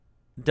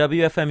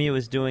WFMU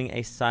is doing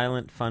a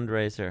silent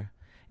fundraiser.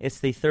 It's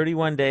the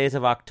 31 Days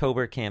of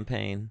October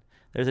campaign.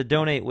 There's a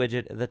donate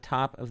widget at the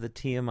top of the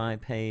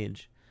TMI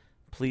page.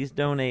 Please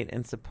donate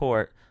and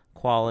support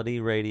quality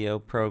radio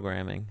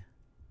programming.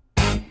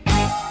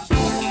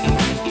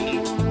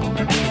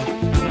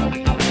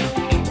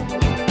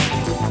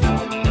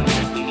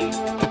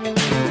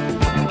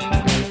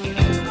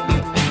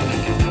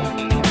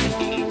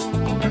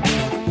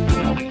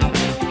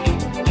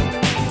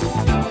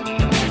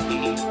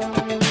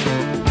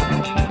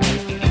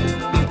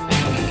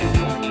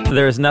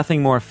 There is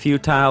nothing more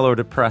futile or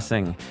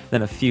depressing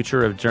than a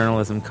Future of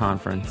Journalism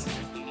conference.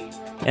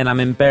 And I'm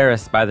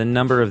embarrassed by the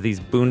number of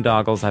these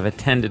boondoggles I've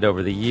attended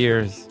over the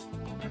years.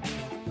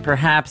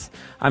 Perhaps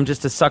I'm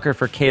just a sucker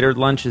for catered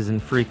lunches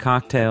and free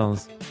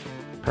cocktails.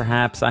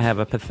 Perhaps I have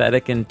a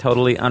pathetic and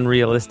totally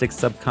unrealistic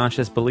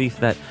subconscious belief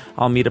that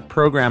I'll meet a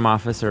program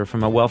officer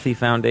from a wealthy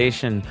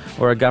foundation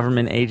or a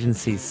government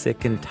agency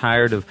sick and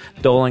tired of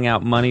doling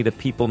out money to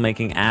people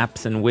making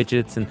apps and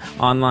widgets and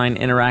online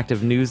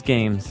interactive news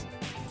games.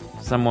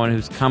 Someone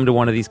who's come to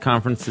one of these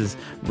conferences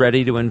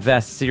ready to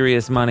invest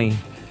serious money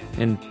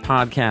in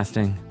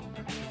podcasting.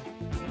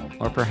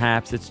 Or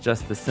perhaps it's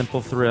just the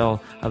simple thrill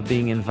of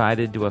being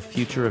invited to a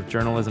Future of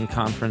Journalism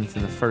conference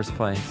in the first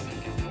place.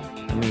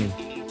 I mean,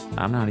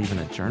 I'm not even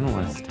a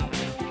journalist.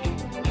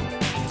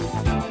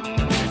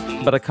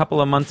 But a couple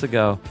of months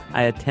ago,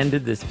 I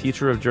attended this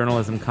Future of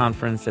Journalism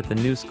conference at the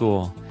New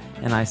School,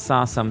 and I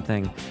saw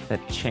something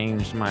that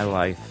changed my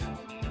life.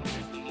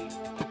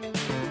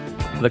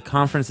 The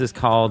conference is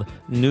called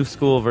New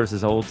School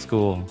versus Old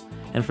School,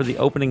 and for the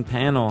opening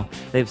panel,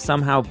 they've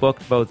somehow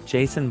booked both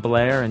Jason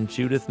Blair and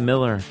Judith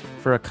Miller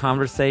for a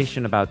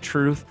conversation about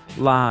truth,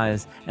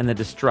 lies, and the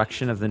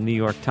destruction of the New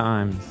York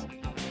Times.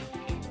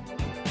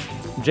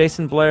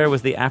 Jason Blair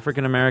was the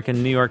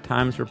African-American New York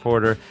Times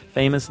reporter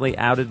famously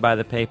outed by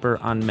the paper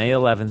on May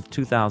 11,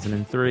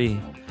 2003,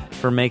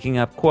 for making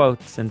up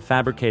quotes and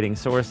fabricating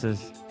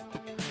sources.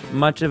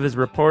 Much of his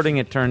reporting,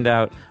 it turned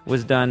out,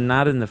 was done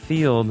not in the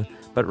field,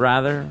 but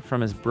rather from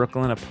his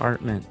Brooklyn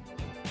apartment.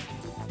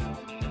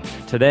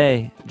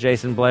 Today,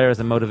 Jason Blair is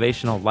a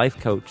motivational life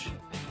coach,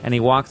 and he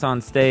walks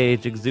on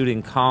stage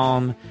exuding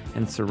calm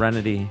and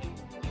serenity.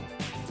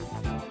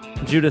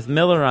 Judith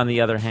Miller, on the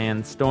other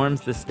hand,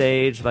 storms the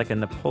stage like a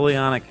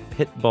Napoleonic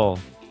pit bull,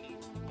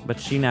 but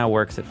she now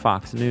works at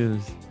Fox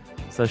News,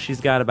 so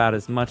she's got about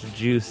as much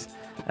juice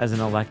as an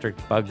electric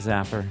bug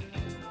zapper.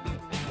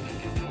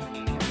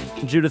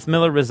 Judith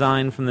Miller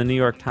resigned from the New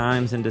York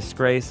Times in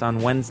disgrace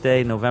on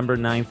Wednesday, November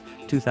 9th,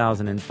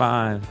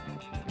 2005.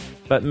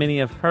 But many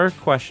of her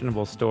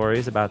questionable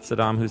stories about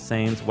Saddam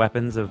Hussein's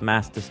weapons of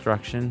mass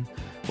destruction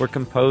were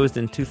composed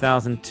in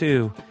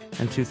 2002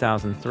 and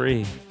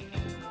 2003.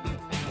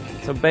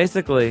 So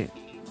basically,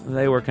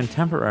 they were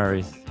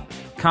contemporaries,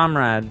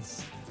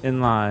 comrades in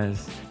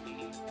lies.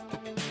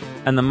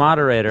 And the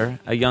moderator,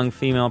 a young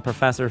female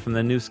professor from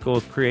the New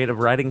School's creative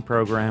writing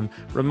program,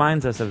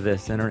 reminds us of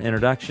this in her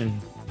introduction.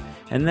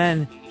 And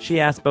then she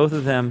asks both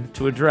of them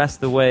to address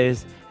the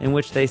ways in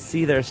which they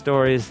see their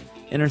stories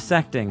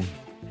intersecting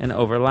and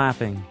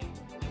overlapping.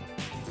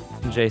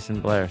 Jason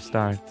Blair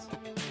starts.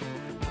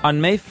 On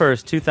May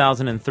 1st,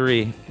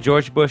 2003,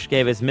 George Bush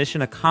gave his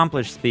mission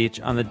accomplished speech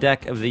on the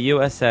deck of the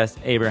USS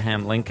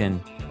Abraham Lincoln.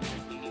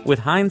 With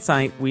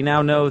hindsight, we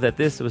now know that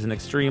this was an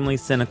extremely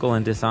cynical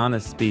and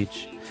dishonest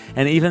speech.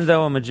 And even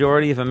though a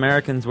majority of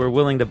Americans were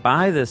willing to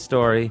buy this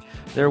story,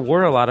 there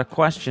were a lot of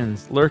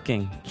questions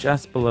lurking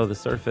just below the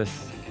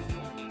surface.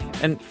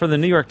 And for the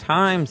New York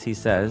Times, he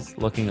says,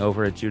 looking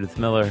over at Judith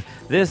Miller,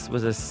 this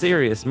was a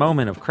serious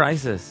moment of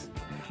crisis.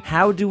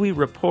 How do we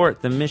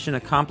report the mission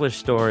accomplished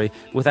story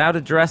without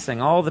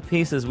addressing all the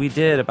pieces we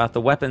did about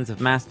the weapons of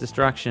mass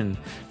destruction,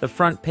 the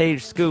front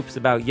page scoops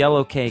about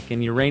yellow cake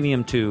and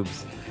uranium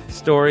tubes,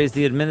 stories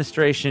the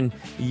administration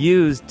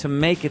used to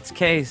make its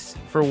case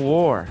for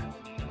war?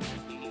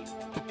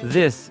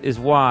 This is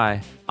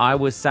why I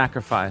was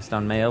sacrificed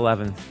on May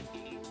 11th.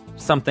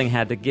 Something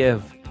had to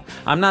give.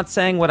 I'm not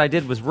saying what I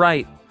did was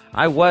right.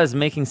 I was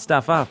making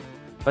stuff up.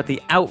 But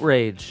the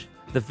outrage,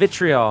 the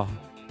vitriol,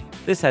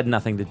 this had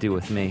nothing to do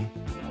with me.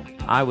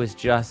 I was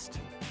just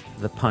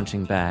the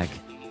punching bag.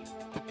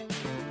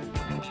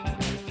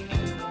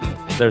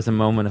 There's a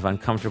moment of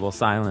uncomfortable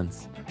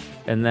silence.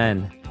 And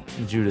then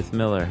Judith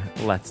Miller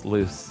lets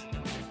loose.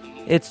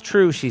 It's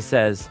true, she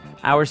says.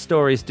 Our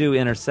stories do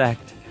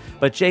intersect.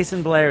 But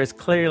Jason Blair is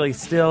clearly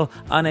still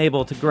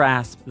unable to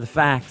grasp the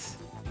facts.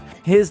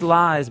 His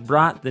lies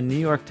brought the New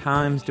York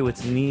Times to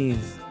its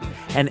knees.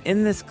 And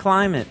in this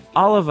climate,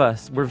 all of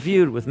us were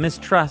viewed with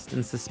mistrust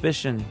and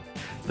suspicion.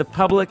 The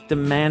public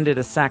demanded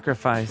a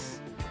sacrifice,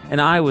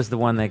 and I was the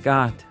one they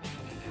got.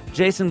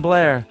 Jason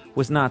Blair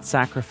was not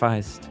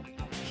sacrificed.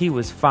 He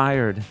was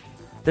fired.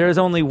 There is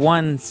only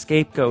one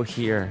scapegoat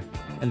here,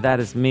 and that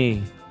is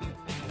me.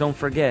 Don't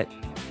forget,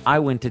 I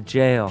went to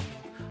jail.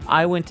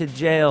 I went to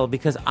jail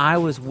because I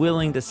was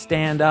willing to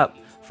stand up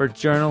for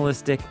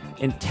journalistic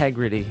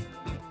integrity.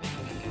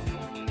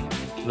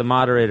 The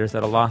moderator's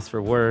at a loss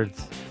for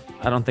words.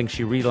 I don't think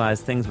she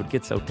realized things would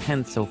get so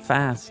tense so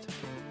fast.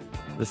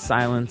 The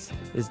silence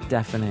is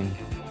deafening.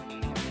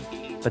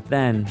 But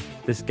then,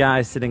 this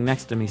guy sitting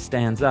next to me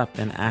stands up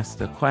and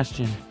asks a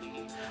question.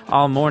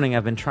 All morning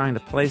I've been trying to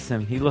place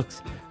him. He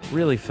looks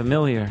really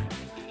familiar.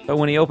 But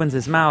when he opens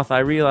his mouth, I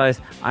realize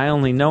I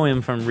only know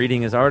him from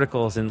reading his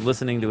articles and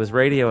listening to his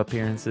radio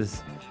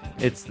appearances.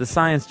 It's the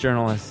science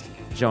journalist,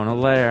 Jonah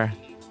Lehrer.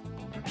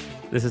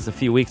 This is a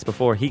few weeks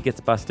before he gets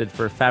busted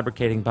for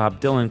fabricating Bob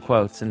Dylan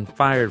quotes and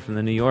fired from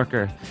the New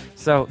Yorker.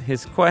 So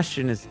his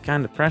question is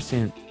kind of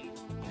prescient.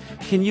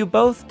 Can you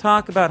both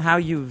talk about how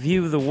you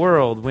view the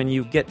world when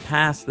you get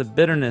past the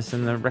bitterness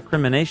and the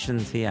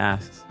recriminations, he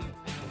asks.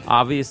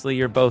 Obviously,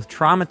 you're both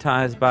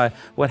traumatized by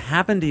what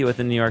happened to you at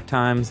the New York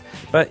Times,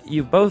 but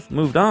you both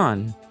moved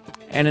on.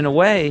 And in a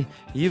way,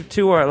 you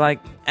two are like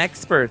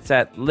experts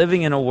at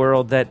living in a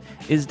world that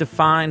is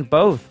defined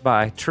both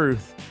by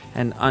truth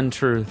and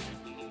untruth.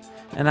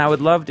 And I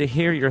would love to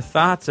hear your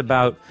thoughts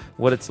about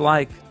what it's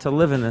like to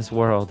live in this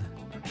world.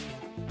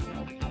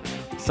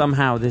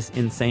 Somehow this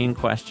insane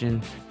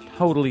question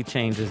totally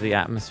changes the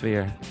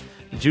atmosphere.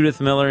 Judith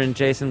Miller and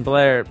Jason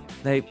Blair,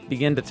 they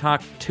begin to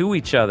talk to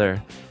each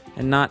other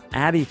and not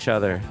at each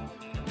other.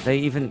 They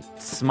even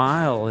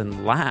smile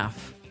and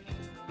laugh.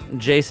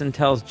 Jason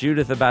tells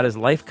Judith about his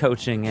life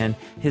coaching and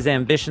his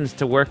ambitions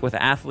to work with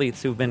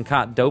athletes who've been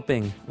caught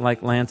doping,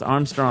 like Lance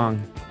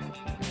Armstrong.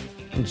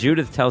 And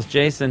Judith tells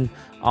Jason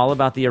all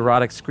about the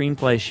erotic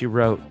screenplay she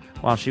wrote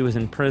while she was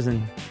in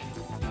prison.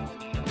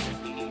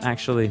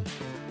 Actually,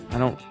 I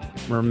don't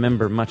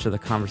remember much of the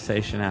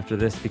conversation after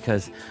this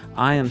because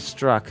I am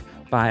struck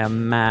by a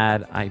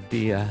mad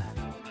idea.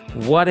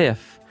 What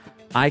if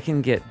I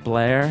can get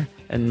Blair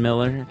and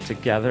Miller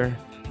together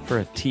for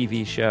a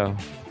TV show?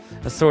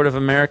 A sort of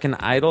American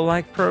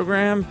Idol-like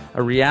program,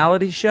 a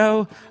reality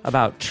show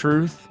about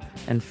truth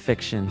and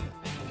fiction.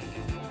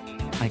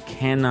 I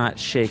cannot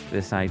shake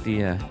this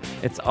idea.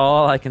 It's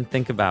all I can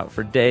think about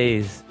for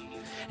days.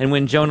 And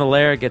when Jonah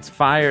Lehrer gets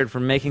fired for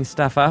making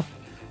stuff up,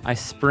 I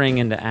spring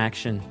into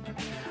action.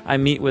 I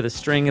meet with a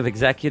string of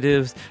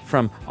executives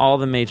from all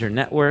the major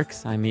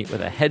networks. I meet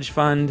with a hedge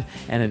fund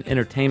and an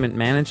entertainment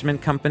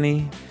management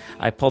company.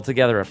 I pull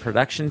together a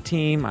production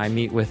team. I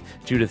meet with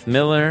Judith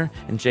Miller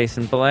and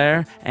Jason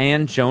Blair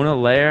and Jonah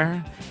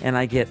Lehrer, and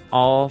I get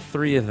all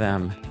three of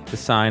them to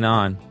sign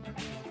on.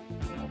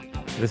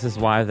 This is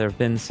why there have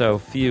been so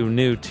few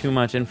new Too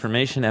Much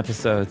Information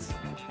episodes.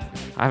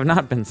 I've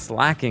not been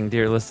slacking,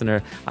 dear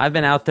listener. I've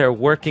been out there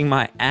working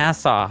my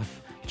ass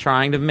off,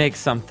 trying to make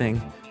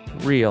something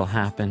real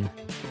happen.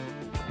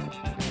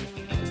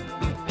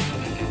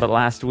 But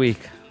last week,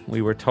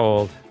 we were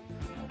told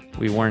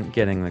we weren't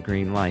getting the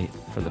green light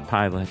for the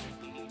pilot.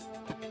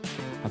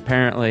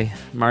 Apparently,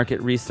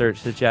 market research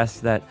suggests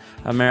that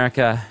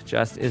America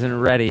just isn't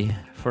ready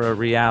for a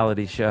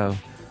reality show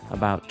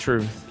about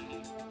truth.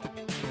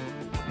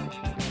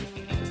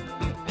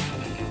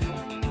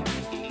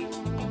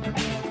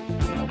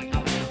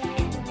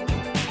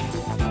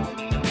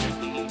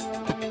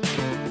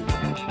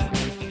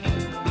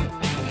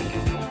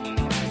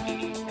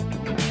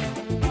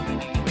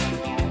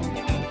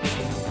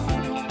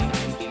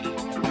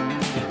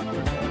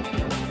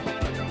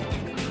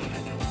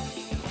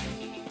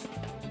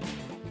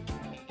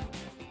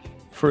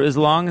 For as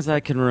long as I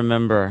can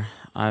remember,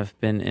 I've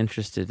been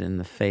interested in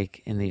the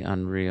fake and the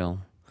unreal.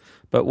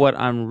 But what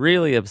I'm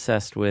really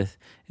obsessed with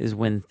is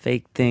when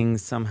fake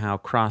things somehow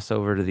cross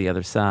over to the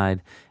other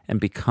side and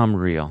become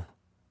real.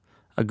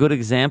 A good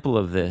example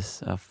of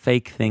this, a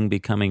fake thing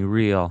becoming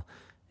real,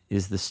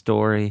 is the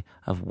story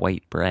of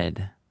white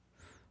bread.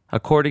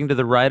 According to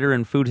the writer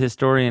and food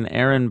historian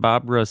Aaron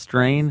Barbara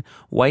Strain,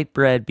 white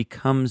bread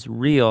becomes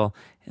real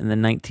in the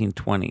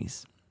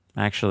 1920s.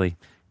 Actually,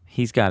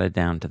 he's got it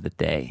down to the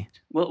day.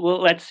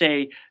 Well, let's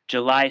say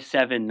July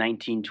 7,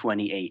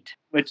 1928,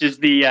 which is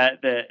the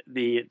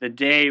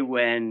day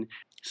when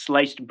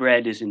sliced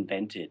bread is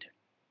invented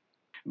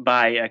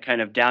by a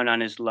kind of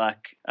down-on-his-luck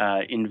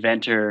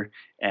inventor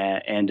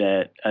and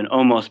an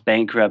almost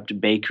bankrupt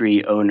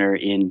bakery owner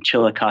in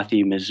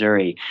Chillicothe,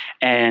 Missouri.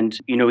 And,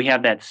 you know, we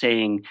have that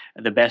saying,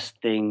 the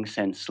best thing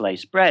since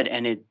sliced bread,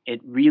 and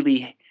it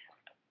really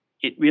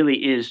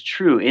is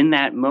true. In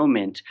that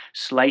moment,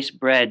 sliced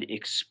bread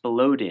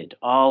exploded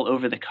all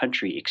over the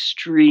country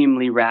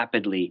extremely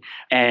rapidly.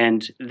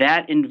 And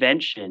that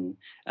invention,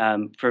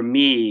 for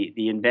me,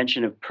 the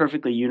invention of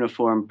perfectly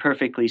uniform,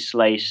 perfectly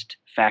sliced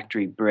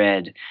factory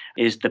bread,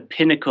 is the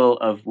pinnacle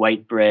of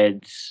white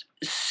bread's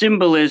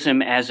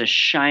symbolism as a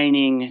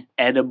shining,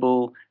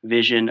 edible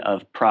vision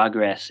of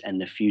progress and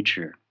the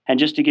future. And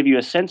just to give you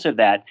a sense of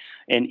that,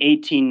 in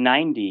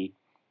 1890,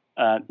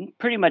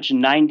 pretty much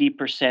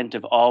 90%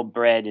 of all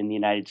bread in the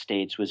United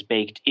States was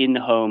baked in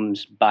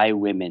homes by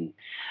women.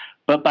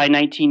 But by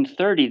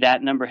 1930,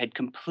 that number had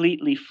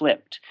completely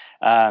flipped.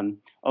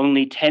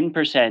 Only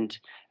 10%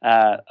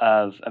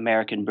 of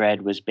American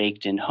bread was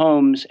baked in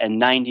homes,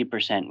 and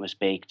 90% was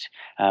baked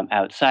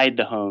outside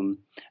the home,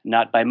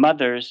 not by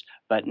mothers,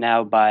 but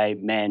now by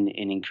men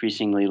in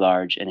increasingly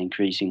large and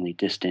increasingly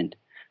distant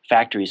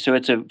factories. So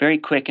it's a very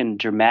quick and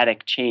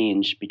dramatic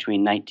change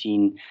between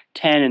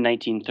 1910 and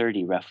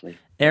 1930, roughly.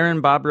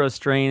 Aaron Bobrow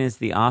Strain is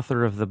the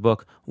author of the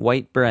book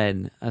White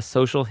Bread, A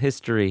Social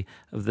History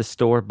of the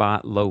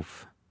Store-Bought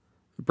Loaf.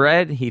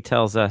 Bread, he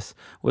tells us,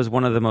 was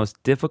one of the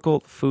most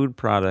difficult food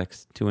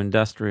products to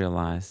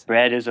industrialize.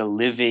 Bread is a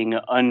living,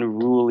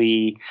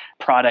 unruly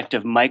product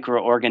of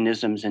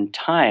microorganisms and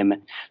time.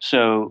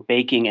 So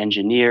baking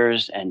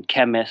engineers and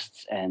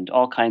chemists and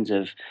all kinds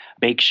of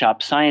bake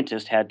shop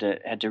scientists had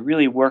to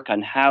really work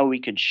on how we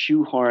could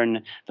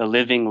shoehorn the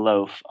living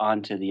loaf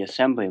onto the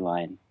assembly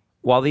line.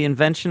 While the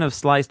invention of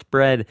sliced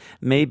bread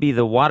may be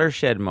the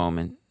watershed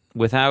moment,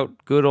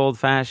 without good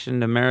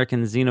old-fashioned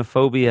American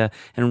xenophobia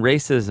and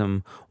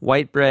racism,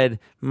 white bread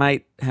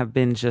might have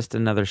been just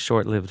another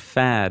short-lived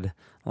fad,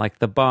 like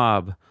the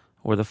bob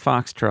or the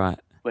foxtrot.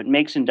 What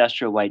makes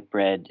industrial white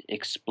bread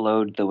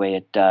explode the way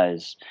it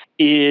does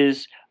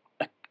is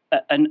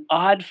an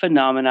odd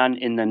phenomenon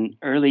in the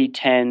early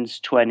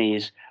 10s,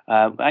 20s.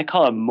 I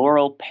call a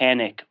moral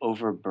panic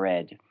over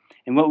bread.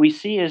 And what we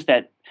see is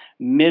that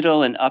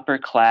middle and upper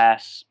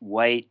class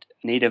white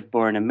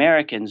native-born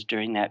Americans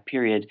during that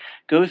period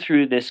go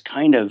through this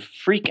kind of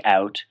freak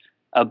out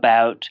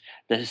about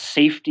the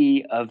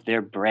safety of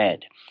their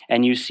bread.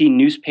 And you see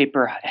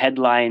newspaper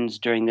headlines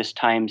during this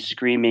time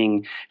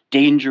screaming,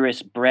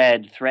 "Dangerous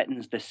bread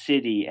threatens the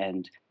city,"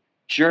 and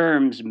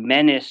 "Germs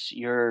menace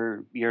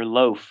your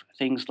loaf,"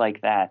 things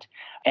like that.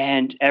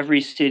 And every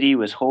city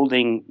was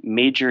holding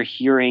major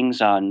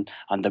hearings on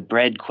the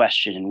bread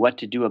question and what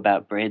to do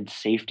about bread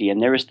safety.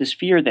 And there was this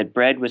fear that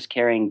bread was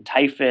carrying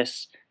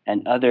typhus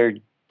and other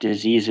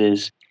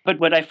diseases. But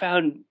what I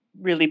found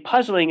really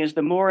puzzling is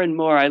the more and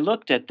more I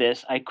looked at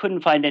this, I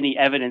couldn't find any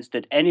evidence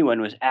that anyone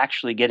was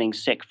actually getting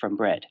sick from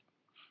bread.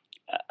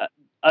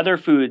 Other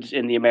foods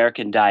in the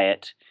American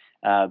diet,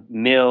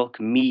 milk,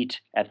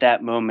 meat, at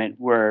that moment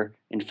were,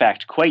 in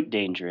fact, quite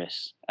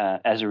dangerous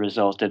as a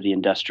result of the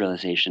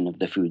industrialization of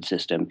the food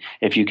system.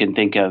 If you can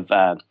think of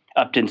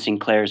Upton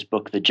Sinclair's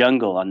book, The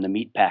Jungle, on the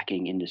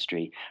meatpacking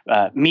industry,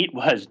 meat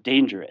was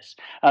dangerous.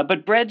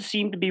 But bread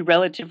seemed to be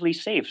relatively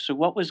safe. So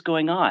what was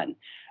going on?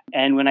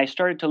 And when I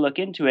started to look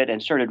into it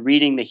and started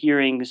reading the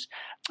hearings,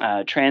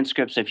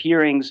 transcripts of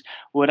hearings,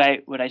 what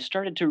I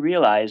started to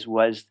realize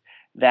was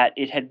that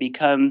it had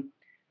become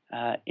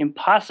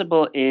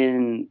impossible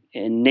in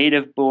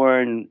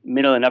native-born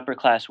middle and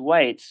upper-class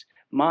whites'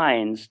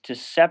 minds to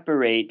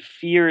separate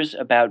fears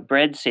about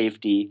bread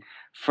safety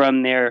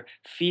from their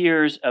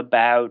fears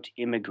about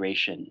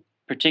immigration,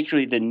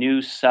 particularly the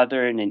new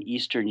Southern and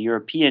Eastern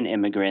European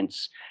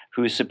immigrants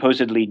whose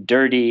supposedly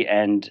dirty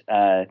and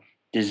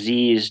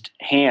diseased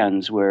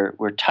hands were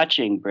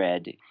touching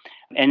bread.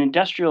 And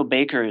industrial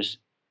bakers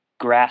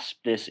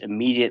grasped this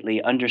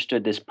immediately,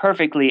 understood this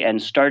perfectly,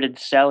 and started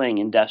selling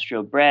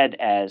industrial bread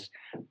as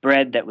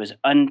bread that was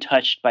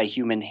untouched by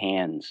human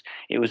hands.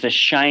 It was a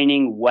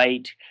shining,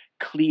 white,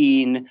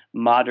 clean,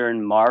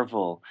 modern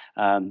marvel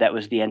that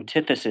was the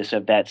antithesis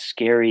of that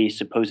scary,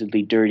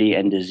 supposedly dirty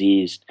and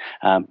diseased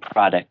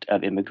product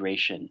of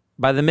immigration.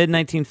 By the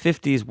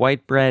mid-1950s,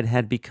 white bread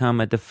had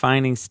become a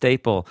defining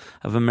staple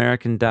of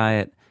American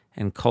diet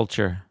and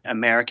culture.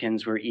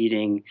 Americans were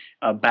eating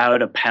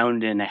about 1.5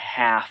 pounds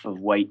of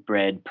white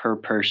bread per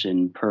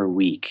person per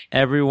week.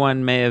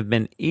 Everyone may have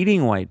been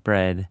eating white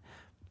bread,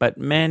 but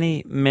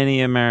many,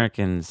 many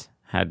Americans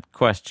had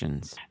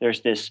questions.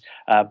 There's this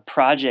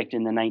project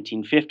in the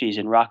 1950s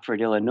in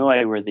Rockford,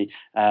 Illinois, where the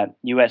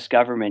U.S.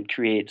 government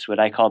creates what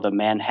I call the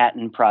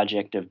Manhattan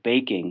Project of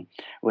Baking,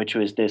 which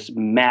was this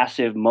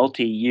massive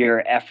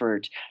multi-year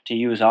effort to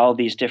use all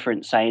these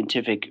different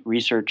scientific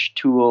research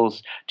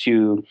tools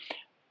to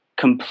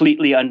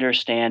completely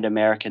understand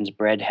Americans'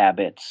 bread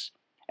habits,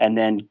 and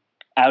then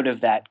out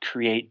of that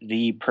create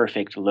the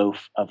perfect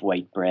loaf of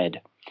white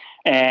bread.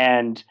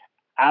 And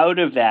out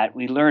of that,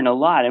 we learn a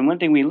lot. And one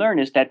thing we learn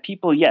is that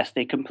people, yes,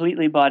 they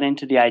completely bought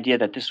into the idea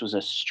that this was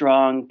a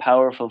strong,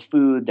 powerful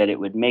food, that it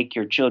would make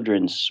your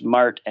children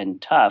smart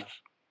and tough.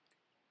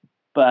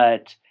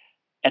 But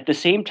at the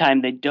same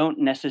time, they don't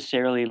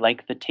necessarily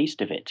like the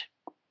taste of it.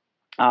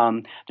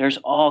 There's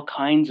all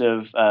kinds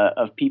of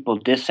people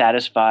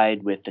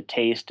dissatisfied with the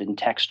taste and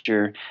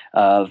texture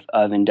of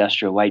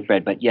industrial white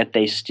bread, but yet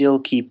they still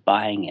keep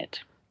buying it.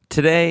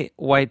 Today,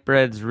 white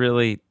bread's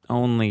really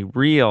only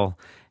real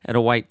at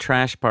a white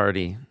trash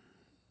party.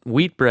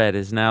 Wheat bread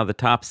is now the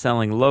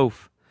top-selling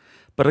loaf.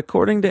 But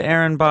according to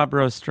Aaron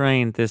Bobrow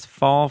Strain, this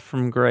fall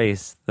from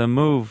grace, the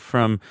move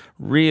from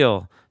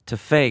real to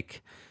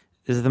fake,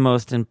 is the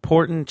most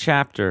important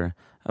chapter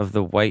of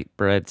the white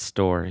bread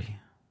story.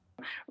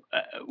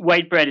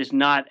 White bread is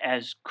not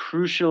as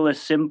crucial a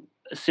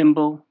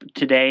symbol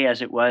today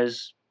as it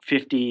was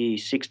 50,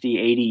 60,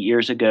 80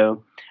 years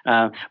ago.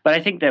 But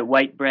I think that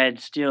white bread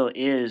still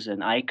is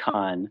an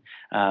icon.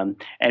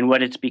 And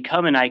what it's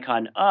become an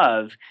icon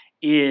of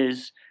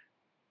is,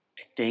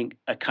 I think,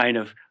 a kind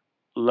of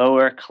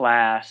lower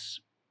class,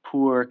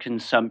 poor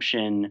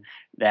consumption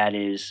that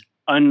is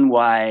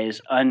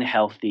unwise,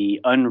 unhealthy,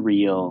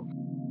 unreal.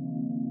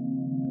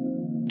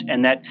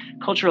 And that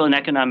cultural and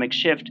economic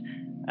shift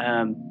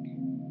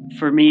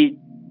for me,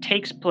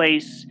 takes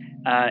place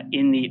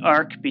in the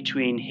arc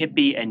between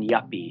hippie and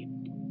yuppie,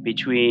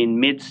 between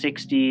mid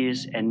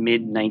 60s and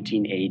mid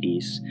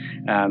 1980s.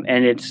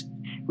 And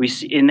we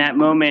see in that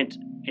moment,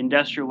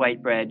 industrial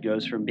white bread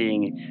goes from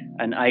being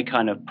an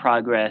icon of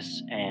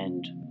progress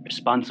and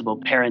responsible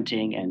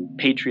parenting and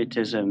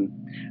patriotism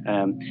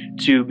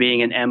to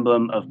being an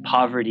emblem of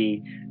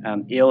poverty,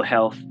 ill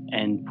health,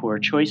 and poor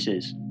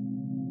choices.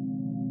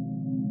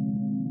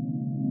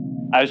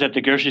 I was at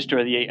the grocery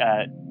store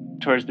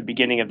towards the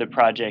beginning of the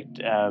project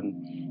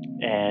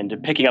and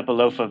picking up a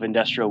loaf of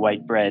industrial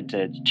white bread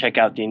to check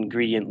out the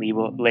ingredient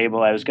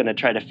label. I was going to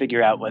try to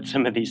figure out what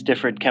some of these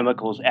different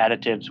chemicals,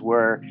 additives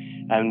were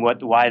and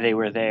why they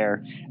were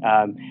there.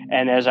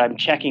 And as I'm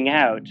checking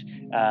out,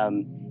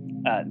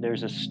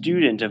 there's a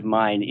student of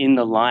mine in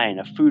the line,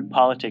 a food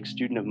politics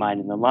student of mine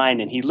in the line,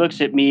 and he looks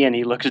at me and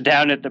he looks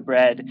down at the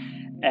bread,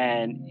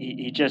 and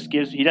he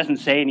doesn't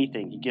say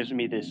anything. He gives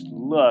me this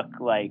look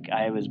like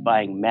I was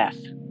buying meth.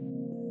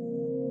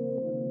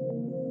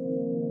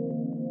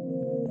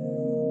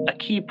 A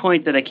key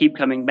point that I keep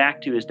coming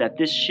back to is that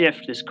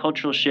this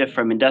cultural shift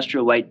from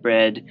industrial white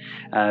bread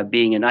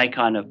being an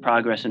icon of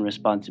progress and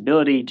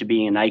responsibility to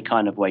being an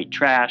icon of white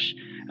trash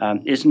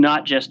is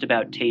not just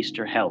about taste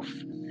or health.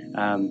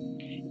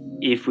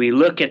 If we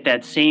look at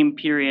that same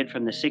period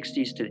from the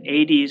 60s to the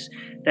 80s,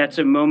 that's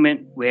a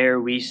moment where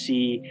we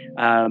see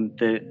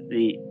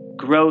the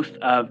growth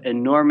of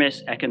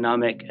enormous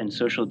economic and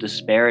social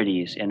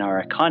disparities in our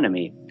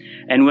economy.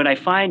 And what I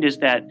find is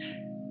that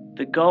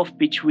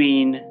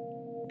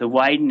the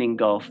widening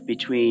gulf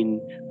between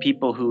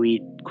people who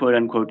eat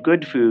quote-unquote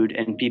good food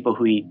and people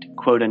who eat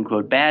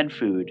quote-unquote bad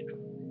food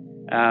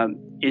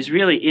is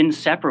really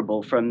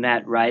inseparable from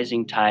that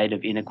rising tide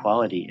of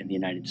inequality in the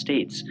United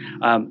States.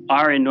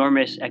 Our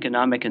enormous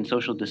economic and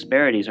social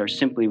disparities are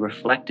simply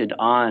reflected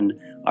on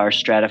our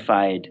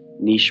stratified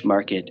niche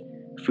market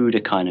food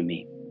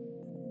economy.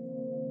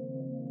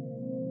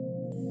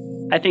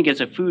 I think as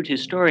a food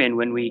historian,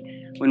 when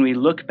we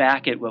look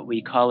back at what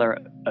we call our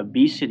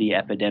obesity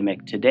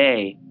epidemic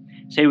today,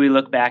 say we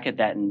look back at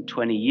that in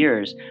 20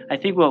 years, I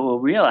think what we'll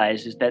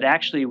realize is that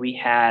actually we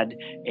had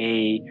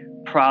a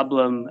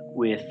problem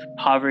with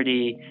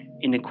poverty,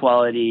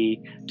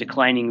 inequality,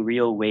 declining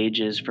real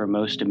wages for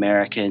most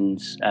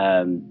Americans,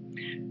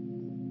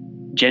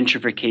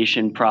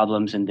 gentrification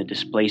problems and the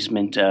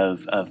displacement of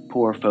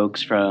poor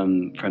folks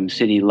from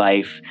city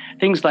life.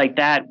 Things like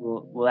that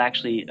will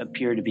actually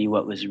appear to be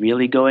what was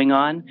really going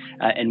on.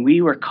 And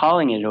we were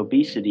calling it an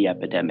obesity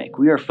epidemic.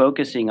 We were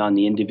focusing on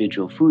the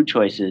individual food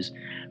choices,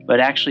 but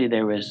actually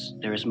there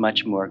was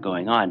much more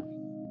going on.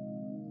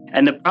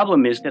 And the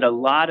problem is that a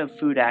lot of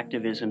food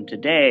activism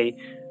today,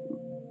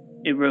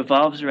 it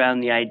revolves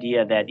around the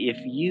idea that if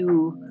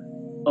you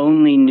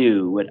only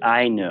knew what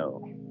I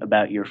know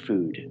about your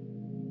food,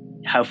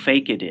 how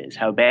fake it is,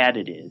 how bad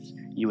it is,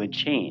 you would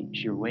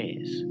change your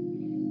ways.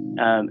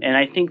 And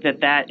I think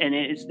and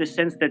it's the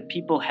sense that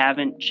people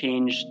haven't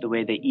changed the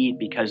way they eat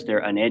because they're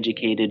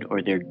uneducated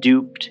or they're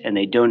duped and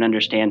they don't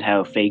understand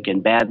how fake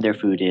and bad their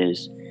food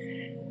is.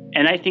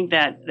 And I think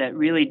that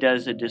really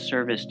does a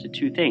disservice to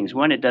two things.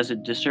 One, it does a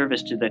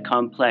disservice to the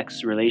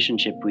complex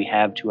relationship we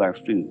have to our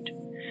food.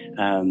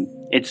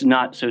 It's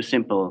not so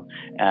simple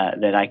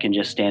that I can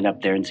just stand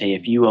up there and say,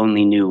 if you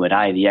only knew what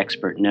I, the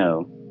expert,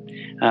 know.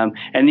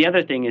 And the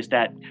other thing is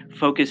that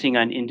focusing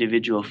on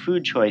individual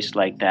food choice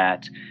like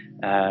that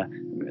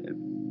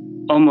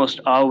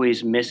almost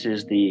always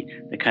misses the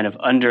kind of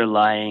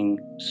underlying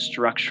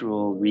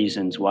structural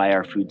reasons why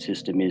our food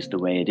system is the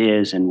way it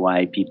is and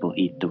why people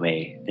eat the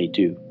way they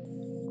do.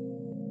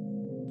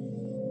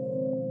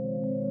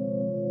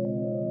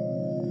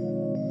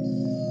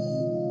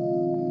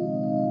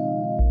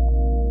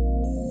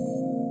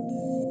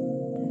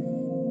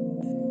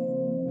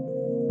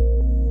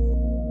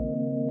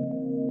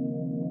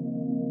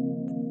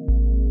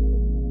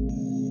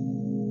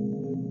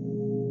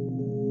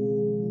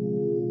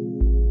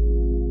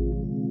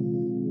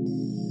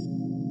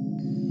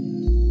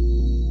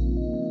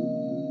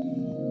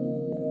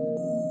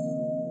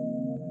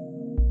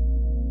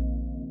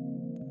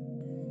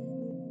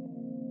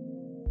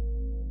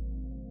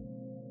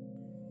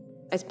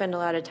 I spend a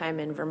lot of time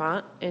in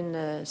Vermont in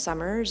the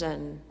summers,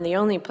 and the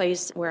only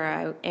place where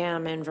I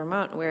am in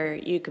Vermont where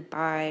you could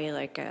buy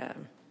like a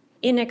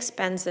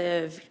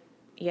inexpensive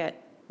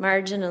yet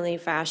marginally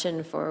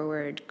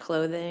fashion-forward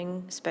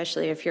clothing,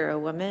 especially if you're a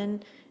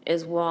woman,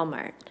 is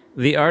Walmart.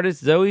 The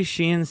artist Zoe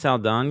Sheehan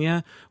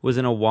Saldana was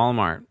in a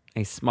Walmart,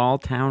 a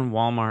small-town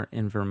Walmart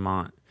in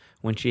Vermont,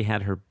 when she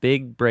had her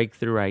big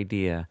breakthrough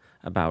idea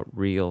about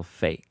real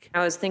fake.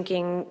 I was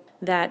thinking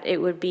that it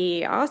would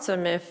be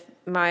awesome if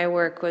my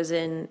work was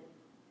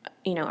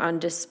on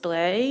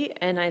display,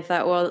 and I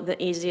thought, well,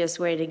 the easiest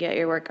way to get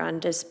your work on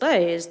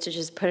display is to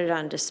just put it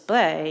on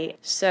display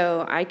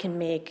so I can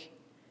make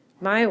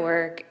my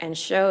work and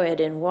show it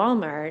in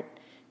Walmart,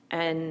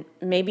 and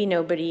maybe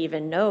nobody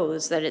even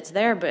knows that it's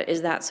there. But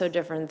is that so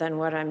different than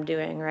what I'm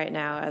doing right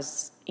now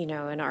as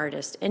an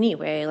artist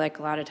anyway? Like,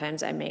 a lot of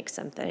times I make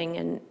something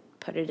and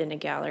put it in a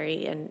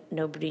gallery and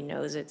nobody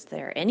knows it's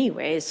there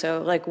anyway.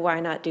 So like,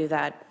 why not do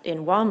that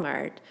in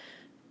Walmart?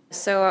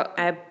 So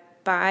I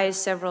buy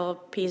several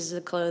pieces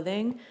of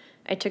clothing.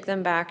 I took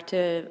them back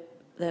to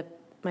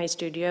my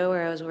studio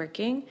where I was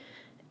working,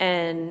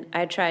 and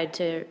I tried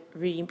to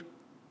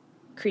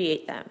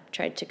recreate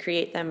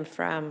them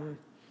from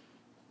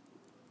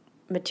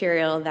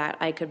material that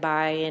I could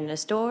buy in a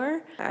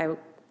store. I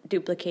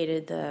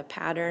duplicated the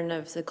pattern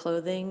of the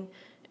clothing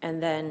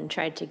and then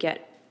tried to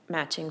get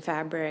matching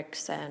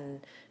fabrics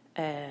and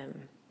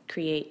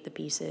create the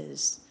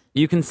pieces.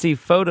 You can see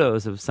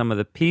photos of some of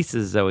the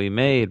pieces Zoe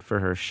made for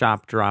her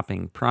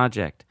shop-dropping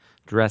project,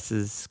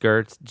 dresses,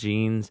 skirts,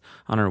 jeans,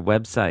 on her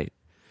website.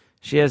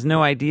 She has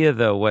no idea,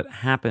 though, what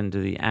happened to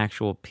the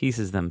actual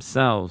pieces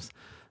themselves.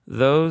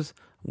 Those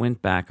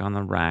went back on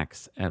the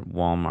racks at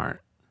Walmart.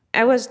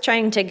 I was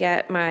trying to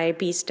get my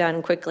piece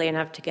done quickly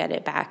enough to get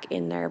it back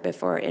in there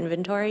before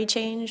inventory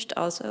changed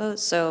also.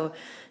 So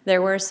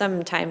there were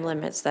some time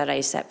limits that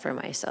I set for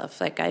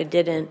myself. Like I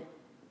didn't,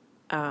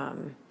 how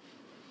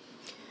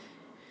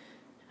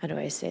do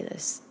I say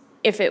this?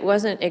 If it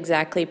wasn't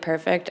exactly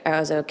perfect, I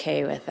was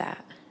okay with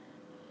that.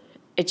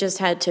 It just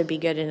had to be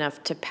good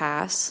enough to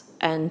pass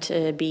and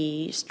to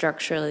be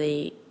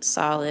structurally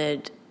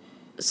solid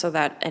so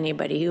that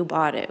anybody who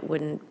bought it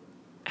wouldn't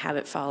have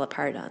it fall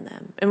apart on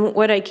them. And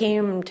what I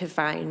came to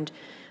find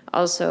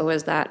also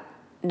was that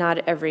not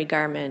every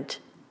garment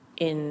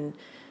in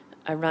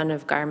a run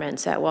of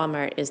garments at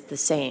Walmart is the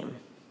same.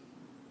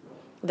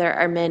 There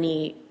are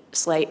many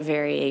slight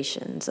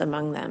variations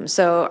among them.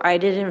 So I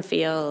didn't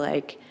feel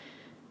like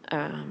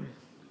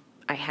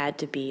I had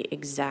to be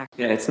exact.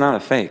 Yeah, it's not a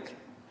fake.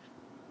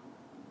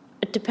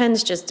 It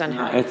depends just on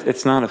how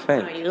It's not a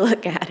fake. you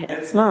look at it.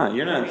 It's not.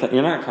 You're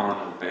not calling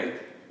it a fake.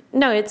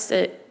 No, it's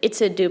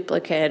a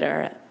duplicate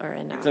or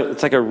an.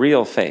 It's like a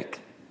real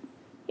fake.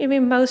 I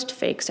mean, most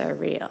fakes are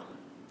real.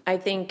 I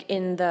think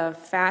in the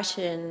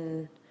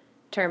fashion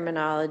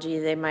terminology,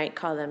 they might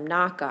call them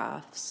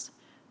knockoffs.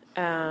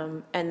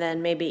 And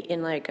then maybe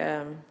in like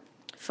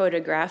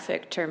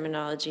photographic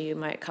terminology, you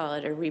might call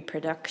it a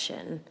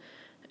reproduction.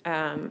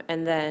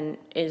 And then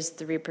is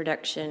the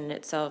reproduction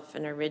itself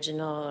an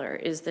original, or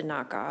is the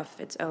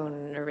knockoff its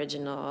own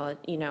original?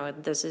 You know,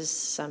 this is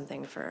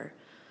something for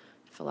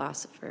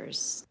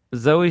philosophers.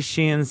 Zoe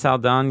Sheehan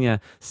Saldana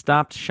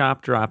stopped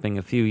shop dropping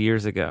a few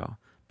years ago,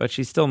 but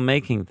she's still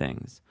making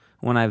things.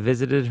 When I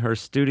visited her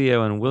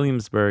studio in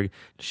Williamsburg,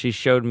 she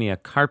showed me a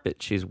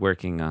carpet she's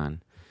working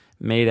on,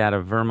 made out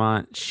of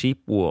Vermont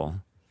sheep wool,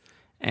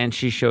 and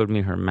she showed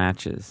me her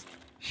matches.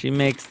 She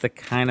makes the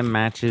kind of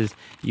matches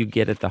you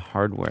get at the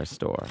hardware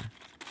store,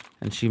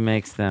 and she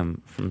makes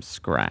them from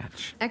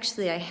scratch.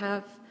 Actually, I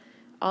have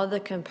all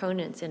the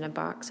components in a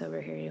box over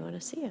here. You want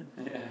to see them?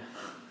 Yeah.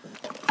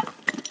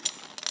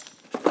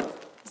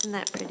 Isn't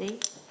that pretty?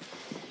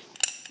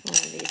 One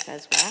of these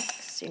has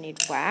wax. You need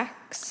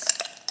wax.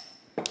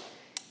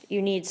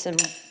 You need some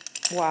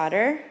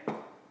water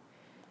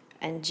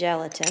and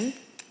gelatin.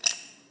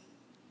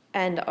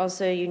 And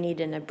also you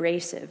need an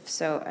abrasive.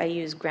 So I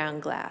use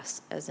ground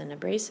glass as an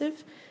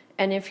abrasive.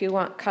 And if you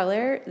want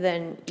color,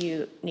 then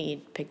you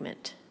need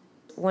pigment.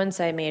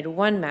 Once I made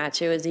one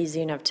match, it was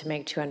easy enough to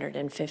make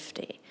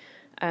 250.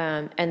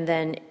 And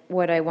then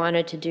what I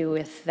wanted to do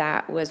with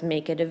that was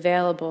make it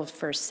available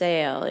for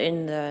sale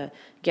in the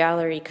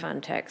gallery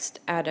context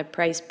at a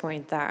price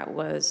point that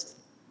was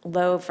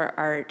low for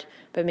art,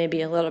 but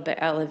maybe a little bit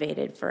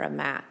elevated for a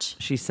match.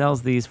 She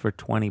sells these for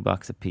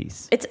 $20 a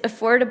piece. It's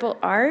affordable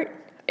art.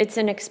 It's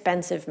an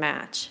expensive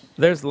match.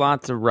 There's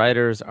lots of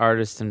writers,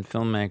 artists, and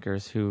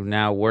filmmakers who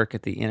now work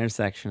at the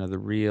intersection of the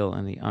real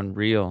and the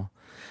unreal.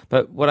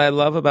 But what I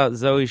love about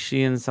Zoe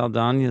Sheehan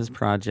Saldana's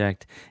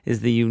project is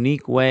the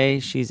unique way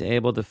she's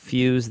able to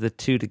fuse the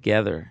two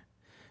together.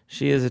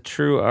 She is a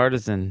true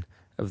artisan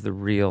of the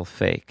real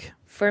fake.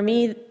 For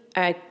me,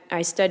 I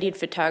studied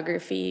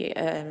photography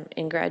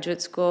in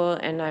graduate school,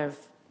 and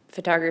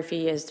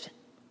photography is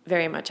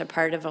very much a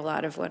part of a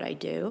lot of what I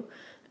do.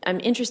 I'm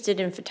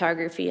interested in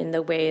photography in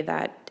the way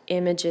that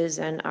images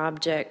and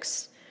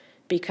objects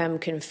become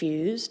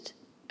confused.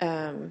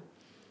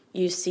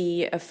 You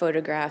see a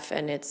photograph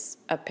and it's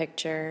a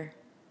picture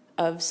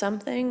of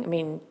something, I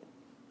mean,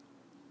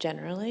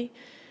 generally.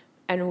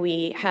 And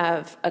we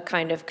have a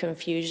kind of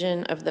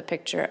confusion of the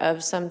picture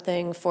of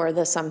something for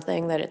the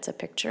something that it's a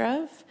picture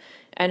of.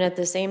 And at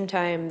the same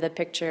time, the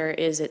picture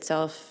is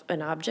itself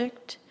an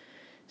object.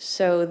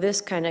 So this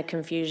kind of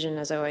confusion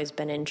has always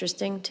been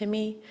interesting to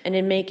me. And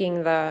in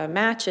making the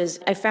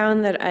matches, I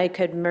found that I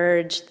could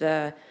merge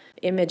the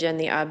image and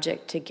the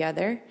object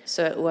together.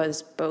 So it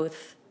was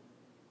both.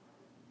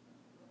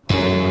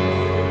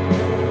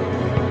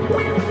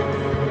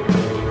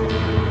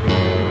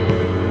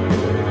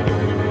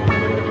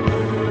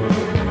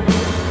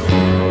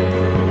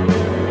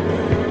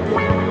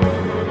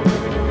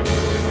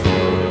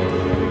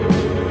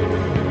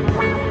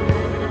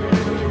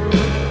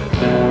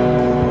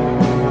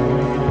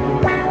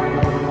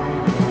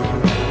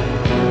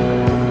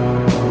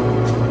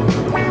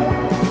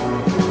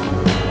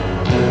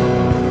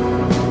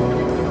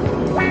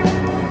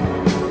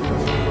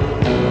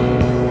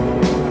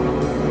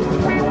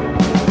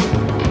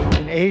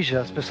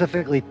 Asia,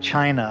 specifically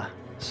China,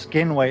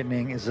 skin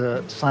whitening is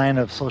a sign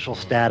of social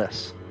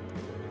status.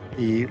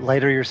 The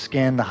lighter your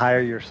skin, the higher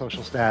your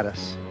social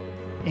status.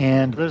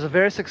 And there's a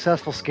very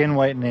successful skin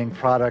whitening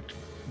product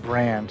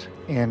brand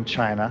in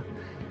China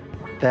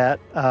that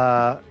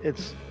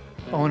its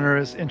owner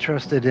is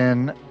interested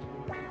in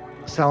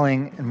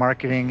selling and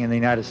marketing in the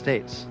United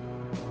States.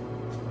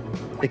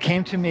 They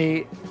came to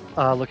me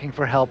looking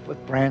for help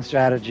with brand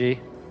strategy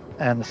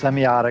and the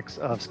semiotics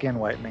of skin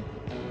whitening.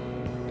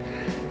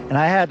 And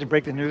I had to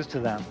break the news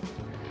to them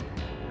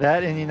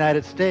that in the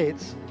United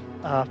States,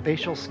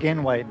 facial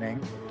skin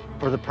whitening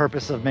for the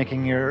purpose of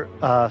making your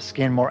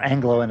skin more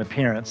Anglo in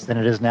appearance than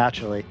it is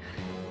naturally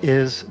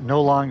is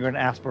no longer an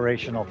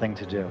aspirational thing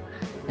to do.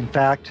 In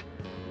fact,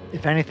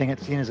 if anything,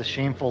 it's seen as a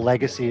shameful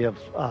legacy of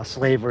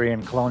slavery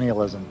and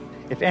colonialism.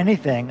 If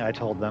anything, I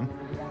told them,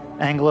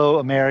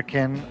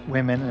 Anglo-American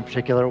women in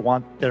particular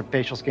want their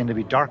facial skin to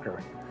be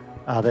darker.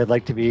 They'd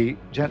like to be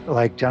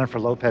like Jennifer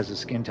Lopez's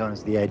skin tone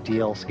is the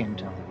ideal skin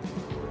tone.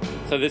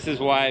 So this is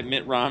why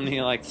Mitt Romney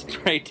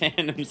spray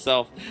tanned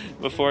himself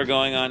before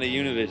going on to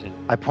Univision.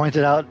 I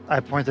pointed out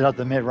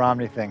the Mitt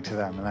Romney thing to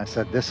them, and I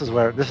said, "This is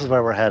where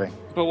we're heading."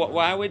 But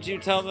why would you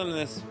tell them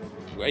this?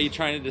 Are you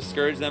trying to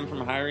discourage them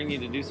from hiring you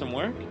to do some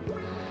work?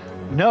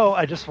 No,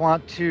 I just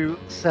want to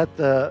set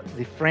the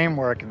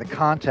framework and the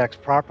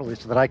context properly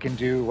so that I can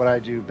do what I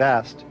do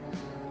best.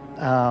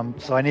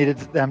 So I needed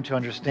them to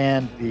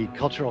understand the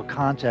cultural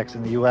context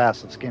in the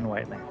U.S. of skin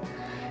whitening.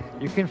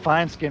 You can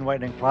find skin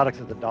whitening products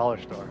at the dollar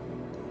store.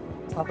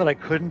 It's not that I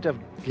couldn't have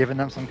given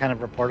them some kind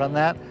of report on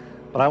that,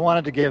 but I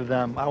wanted to give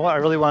them, I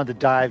really wanted to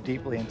dive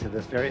deeply into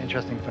this very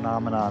interesting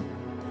phenomenon.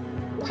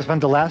 So I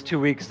spent the last 2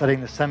 weeks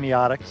studying the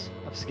semiotics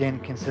of skin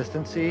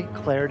consistency,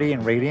 clarity,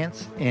 and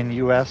radiance in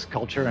U.S.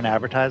 culture and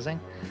advertising.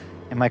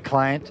 And my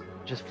client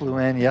just flew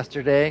in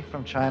yesterday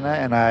from China,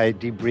 and I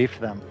debriefed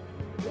them.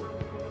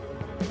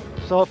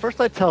 So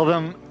first I tell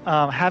them,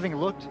 having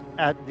looked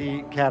at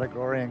the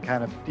category and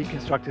kind of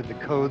deconstructed the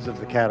codes of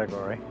the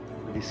category,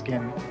 the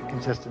skin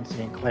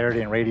consistency and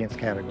clarity and radiance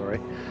category,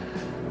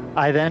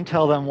 I then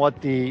tell them what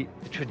the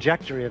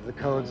trajectory of the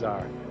codes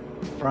are,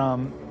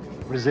 from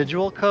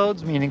residual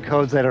codes, meaning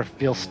codes that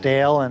feel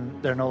stale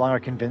and they're no longer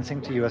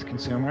convincing to U.S.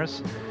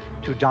 consumers,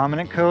 to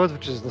dominant codes,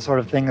 which is the sort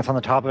of thing that's on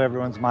the top of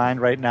everyone's mind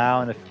right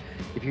now. And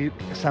if you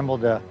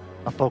assembled a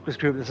focus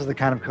group, this is the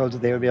kind of codes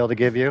that they would be able to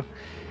give you.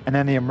 And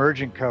then the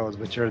emergent codes,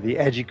 which are the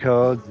edgy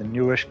codes, the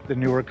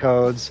newer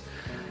codes.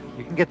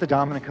 You can get the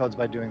dominant codes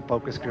by doing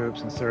focus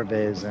groups and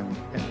surveys and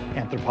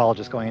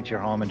anthropologists going into your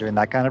home and doing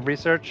that kind of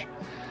research.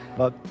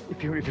 But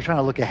if you're trying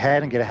to look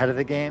ahead and get ahead of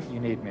the game, you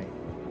need me.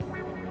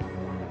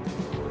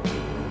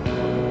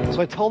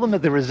 So I told them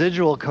that the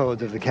residual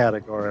codes of the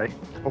category,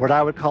 or what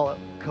I would call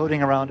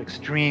coding around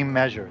extreme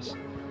measures.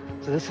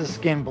 So this is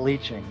skin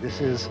bleaching.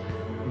 This is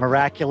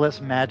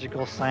miraculous,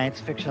 magical, science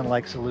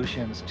fiction-like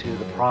solutions to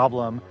the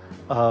problem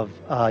of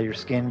your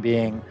skin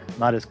being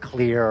not as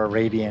clear or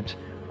radiant,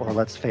 or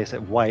let's face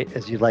it, white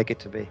as you'd like it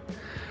to be.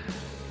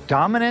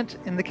 Dominant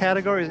in the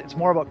category, it's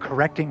more about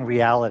correcting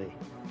reality,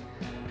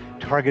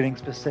 targeting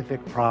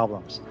specific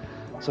problems.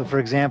 So for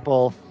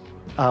example,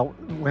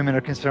 women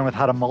are concerned with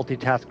how to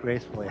multitask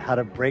gracefully, how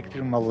to break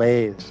through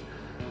malaise,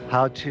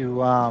 how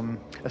to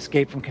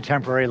escape from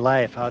contemporary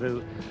life, how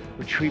to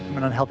retreat from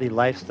an unhealthy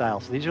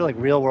lifestyle. So these are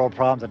real world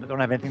problems that don't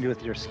have anything to do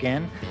with your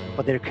skin,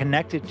 but they're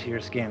connected to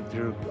your skin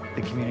through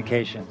the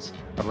communications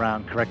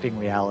around correcting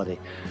reality.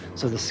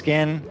 So the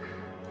skin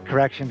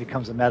correction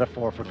becomes a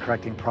metaphor for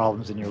correcting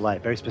problems in your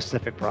life, very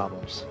specific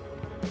problems.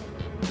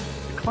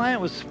 The client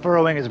was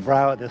furrowing his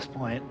brow at this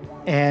point,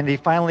 and he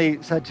finally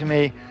said to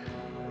me,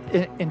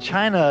 in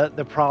China,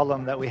 the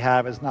problem that we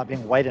have is not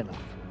being white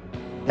enough.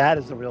 That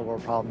is the real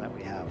world problem that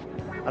we have.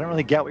 I don't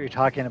really get what you're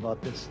talking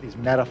about, these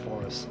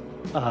metaphors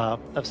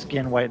of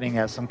skin whitening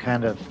as some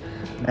kind of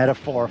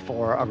metaphor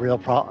for a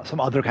real some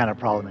other kind of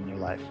problem in your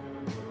life.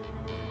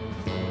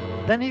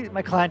 Then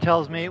my client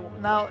tells me,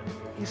 now,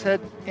 he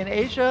said, in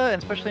Asia,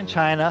 and especially in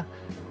China,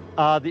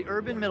 the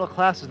urban middle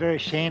class is very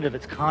ashamed of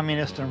its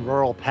communist and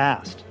rural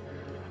past.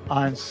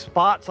 And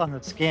spots on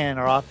the skin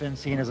are often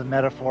seen as a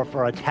metaphor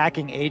for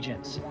attacking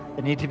agents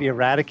that need to be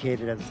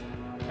eradicated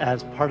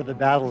as part of the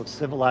battle of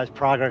civilized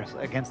progress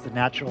against the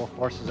natural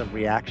forces of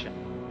reaction.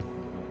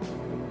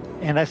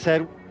 And I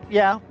said,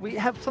 yeah, we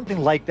have something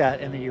like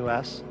that in the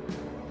U.S.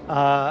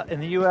 In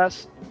the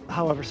U.S.,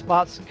 however,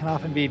 spots can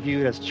often be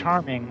viewed as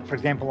charming, for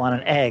example, on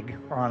an egg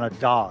or on a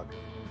dog.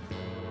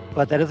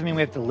 But that doesn't mean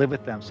we have to live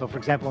with them. So, for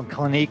example, in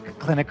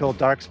clinical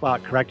dark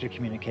spot corrector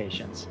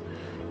communications,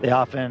 they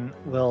often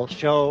will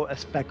show a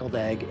speckled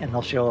egg and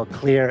they'll show a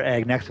clear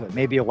egg next to it.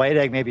 Maybe a white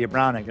egg, maybe a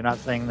brown egg. They're not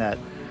saying that.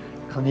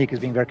 Clinique is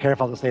being very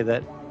careful to say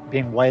that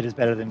being white is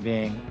better than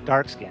being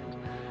dark-skinned.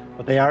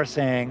 But they are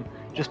saying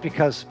just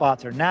because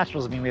spots are natural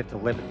doesn't mean we have to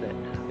live with it.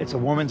 It's a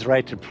woman's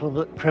right to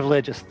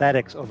privilege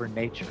aesthetics over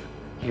nature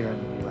here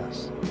in the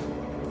U.S.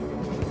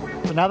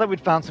 So now that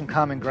we'd found some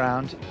common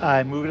ground,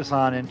 I moved us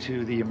on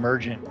into the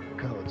emergent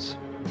codes.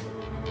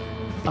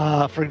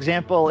 For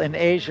example, in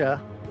Asia,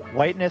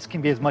 Whiteness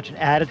can be as much an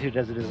attitude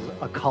as it is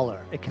a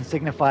color. It can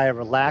signify a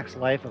relaxed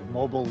life of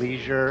mobile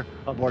leisure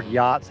aboard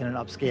yachts and in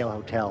upscale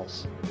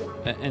hotels.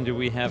 And do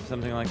we have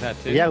something like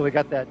that too? Yeah, we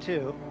got that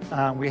too.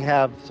 We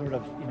have sort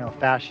of,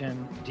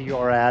 fashion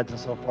Dior ads and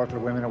so forth where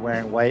women are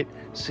wearing white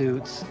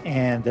suits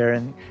and they're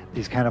in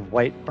these kind of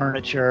white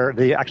furniture.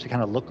 They actually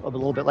kind of look a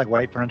little bit like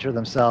white furniture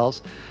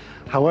themselves.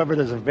 However,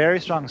 there's a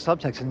very strong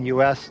subtext in the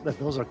US that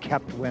those are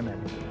kept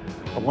women.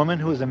 A woman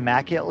who is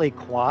immaculately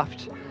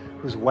coiffed,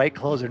 whose white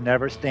clothes are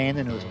never stained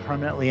and who is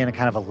permanently in a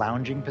kind of a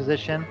lounging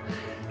position,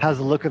 has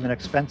the look of an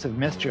expensive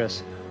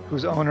mistress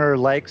whose owner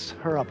likes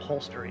her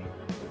upholstery.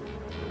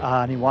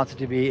 And he wants it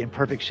to be in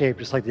perfect shape,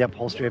 just like the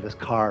upholstery of his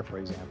car, for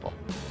example.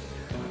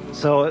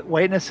 So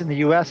whiteness in the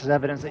US is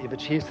evidence that you've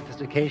achieved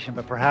sophistication,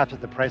 but perhaps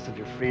at the price of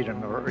your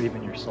freedom or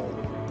even your soul.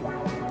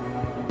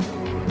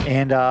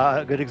 And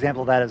a good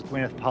example of that is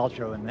Gwyneth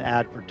Paltrow in the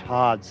ad for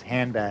Tod's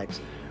handbags,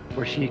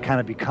 where she kind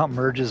of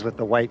merges with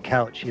the white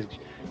couch.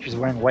 She's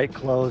wearing white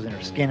clothes and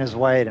her skin is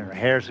white and her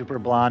hair is super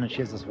blonde and she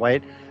has this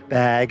white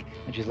bag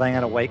and she's laying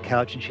on a white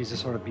couch and she's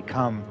just sort of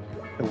become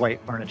the white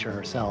furniture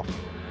herself.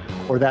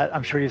 Or that,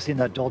 I'm sure you've seen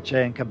that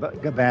Dolce &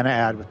 Gabbana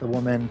ad with the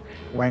woman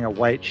wearing a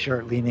white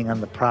shirt leaning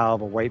on the prow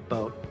of a white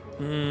boat.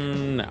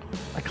 No.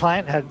 My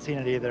client hadn't seen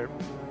it either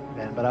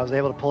then, but I was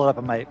able to pull it up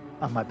on my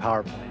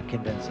PowerPoint and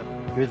convince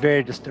him. He was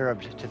very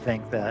disturbed to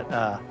think that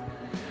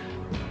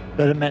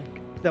that it meant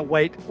that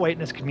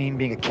whiteness could mean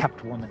being a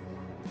kept woman.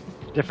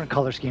 Different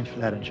color schemes for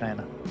that in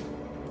China.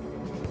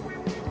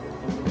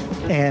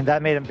 And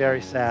that made him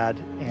very sad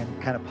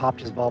and kind of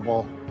popped his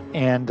bubble.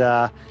 And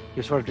he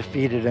was sort of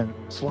defeated and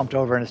slumped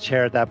over in his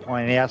chair at that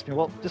point. And he asked me,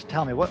 well, just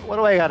tell me, what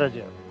do I got to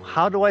do?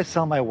 How do I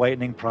sell my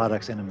whitening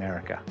products in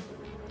America?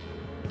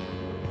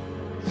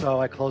 So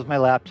I closed my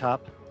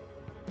laptop.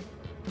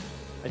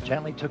 I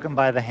gently took him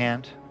by the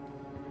hand,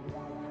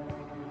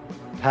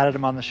 patted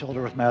him on the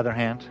shoulder with my other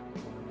hand.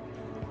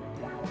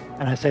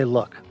 And I say,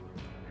 look,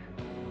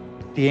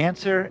 the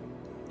answer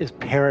is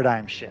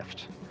paradigm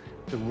shift.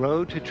 The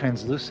road to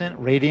translucent,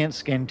 radiant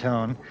skin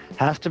tone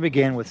has to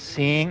begin with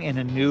seeing in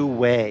a new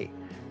way,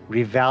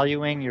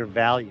 revaluing your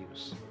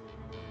values.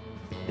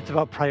 It's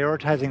about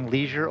prioritizing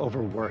leisure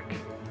over work.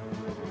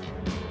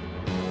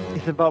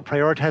 It's about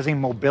prioritizing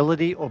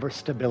mobility over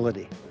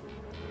stability.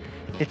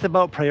 It's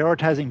about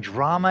prioritizing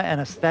drama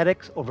and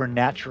aesthetics over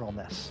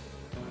naturalness.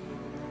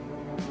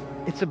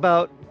 It's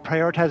about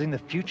prioritizing the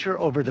future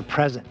over the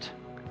present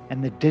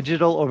and the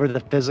digital over the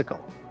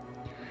physical.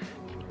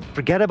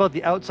 Forget about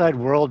the outside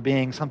world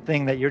being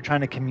something that you're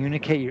trying to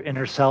communicate your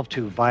inner self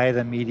to via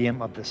the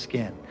medium of the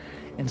skin.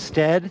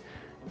 Instead,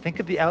 think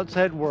of the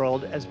outside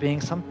world as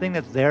being something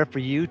that's there for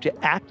you to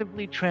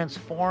actively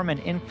transform and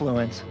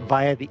influence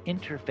via the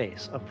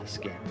interface of the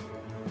skin.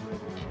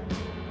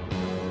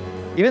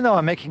 Even though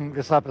I'm making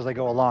this up as I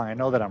go along, I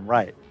know that I'm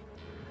right.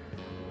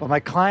 But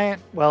my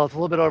client, well, it's a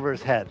little bit over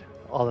his head,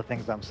 all the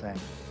things I'm saying.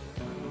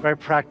 Very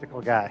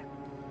practical guy.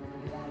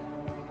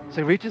 So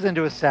he reaches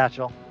into his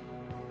satchel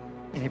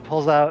and he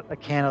pulls out a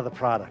can of the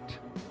product.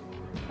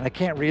 And I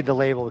can't read the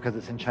label because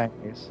it's in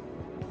Chinese,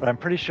 but I'm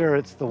pretty sure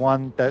it's the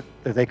one that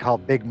they call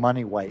Big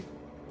Money White.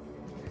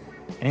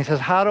 And he says,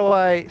 how do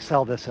I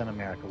sell this in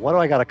America? What do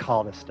I got to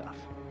call this stuff?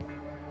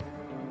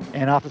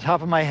 And off the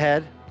top of my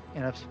head,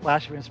 in a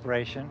flash of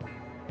inspiration,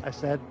 I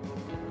said,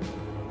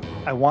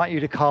 I want you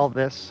to call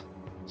this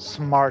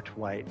Smart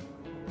White.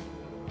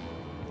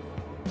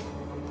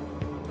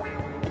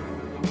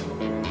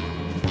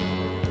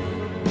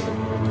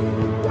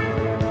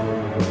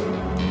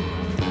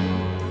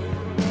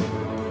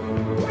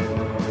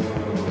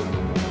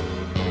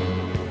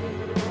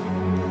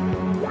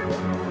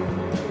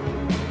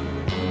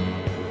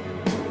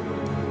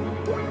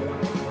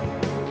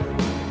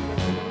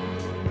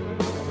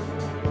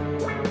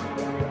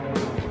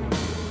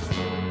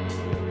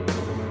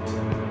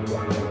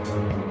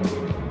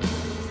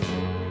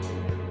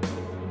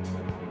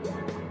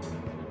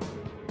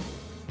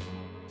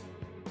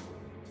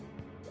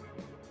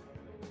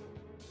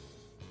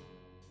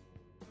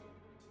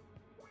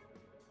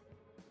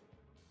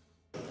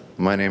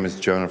 My name is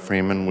Jonah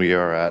Freeman. We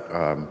are at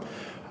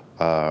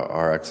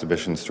our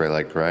exhibition Straight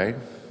Like Gray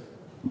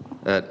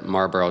at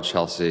Marlborough,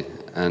 Chelsea,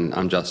 and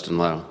I'm Justin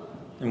Lowe.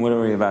 And what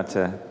are we about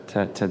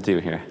to do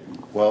here?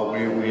 Well,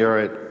 we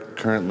are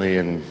currently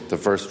in the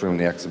first room of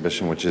the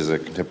exhibition, which is a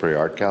contemporary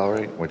art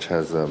gallery, which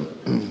has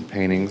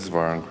paintings of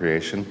our own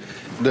creation.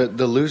 The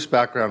loose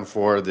background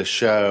for the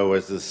show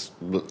is this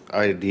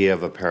idea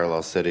of a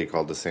parallel city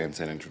called the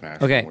Sansan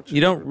International. Okay,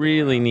 you don't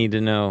really need to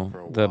know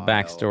the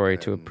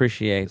backstory to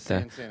appreciate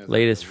the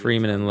latest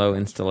Freeman and Lowe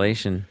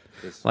installation.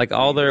 Like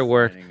all their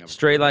work,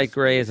 Straight Like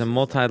Gray is a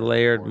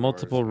multi-layered,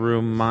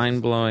 multiple-room,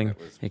 mind-blowing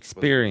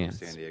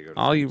experience.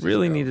 All you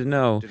really need to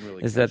know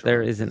is that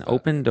there is an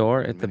open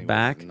door at the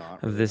back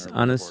of this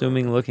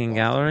unassuming-looking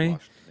gallery,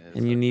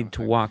 and you need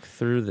to walk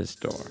through this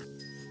door.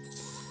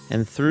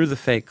 And through the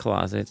fake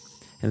closet,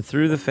 and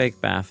through the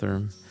fake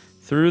bathroom,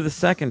 through the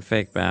second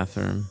fake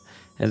bathroom,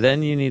 and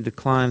then you need to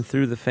climb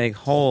through the fake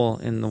hole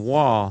in the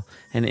wall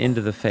and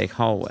into the fake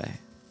hallway.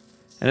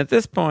 And at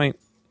this point,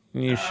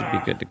 You should be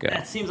good to go.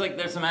 That seems like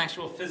there's some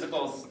actual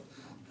physical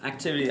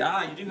activity.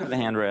 You do have the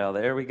handrail.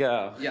 There we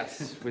go.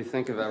 Yes, we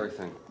think of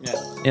everything.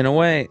 Yeah. In a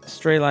way,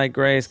 Stray Light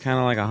Gray is kind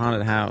of like a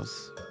haunted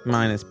house,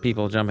 minus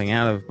people jumping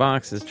out of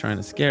boxes trying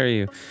to scare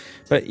you.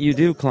 But you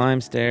do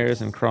climb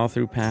stairs and crawl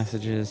through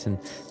passages, and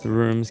the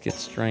rooms get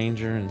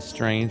stranger and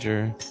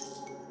stranger.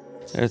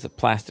 There's a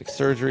plastic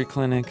surgery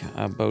clinic,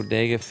 a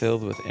bodega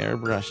filled with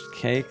airbrushed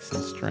cakes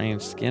and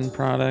strange skin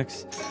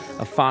products,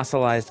 a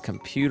fossilized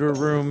computer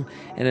room,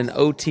 and an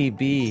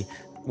OTB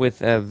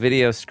with a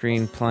video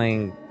screen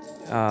playing.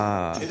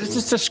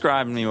 Just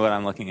describe me what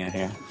I'm looking at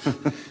here.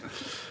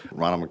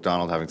 Ronald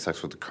McDonald having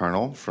sex with the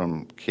Colonel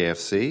from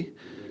KFC.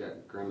 We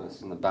got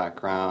Grimace in the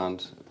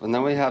background. And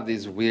then we have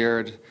these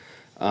weird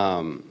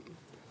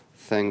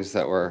things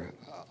that were,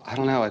 I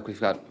don't know, like we've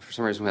got, for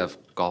some reason we have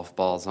golf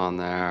balls on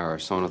there or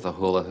someone with a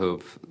hula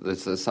hoop.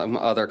 There's some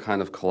other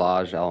kind of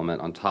collage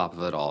element on top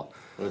of it all.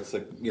 Well, it's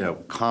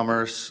like,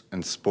 commerce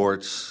and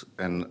sports,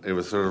 and it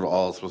was sort of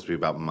all supposed to be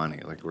about money.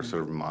 Like we're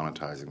sort of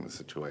monetizing the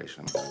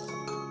situation.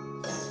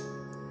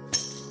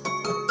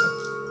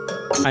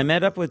 I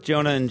met up with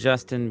Jonah and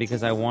Justin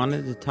because I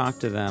wanted to talk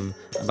to them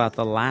about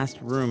the last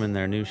room in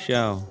their new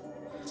show,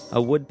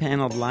 a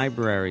wood-paneled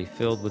library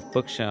filled with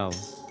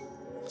bookshelves.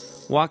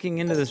 Walking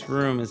into this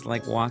room is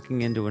like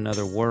walking into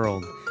another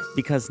world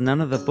because none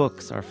of the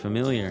books are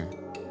familiar.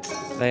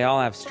 They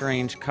all have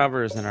strange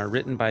covers and are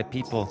written by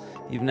people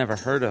you've never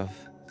heard of.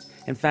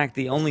 In fact,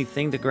 the only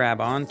thing to grab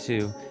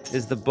onto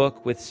is the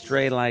book with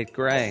Stray Light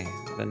Gray,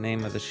 the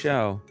name of the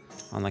show,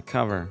 on the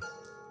cover.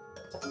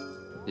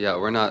 Yeah,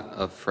 we're not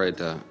afraid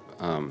to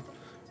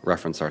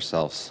reference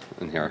ourselves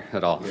in here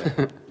at all.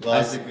 Yeah. Well,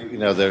 I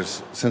think,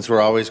 since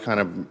we're always kind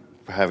of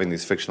having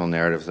these fictional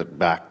narratives that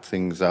back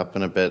things up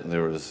in a bit,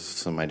 there was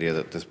some idea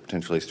that this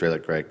potentially Stray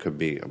Light Gray could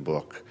be a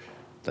book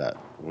that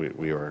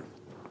we were,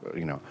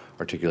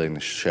 articulating the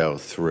show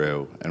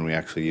through, and we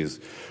actually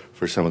used,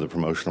 for some of the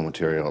promotional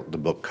material, the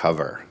book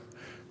cover.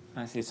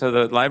 I see. So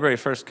the library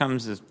first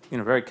comes as,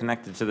 very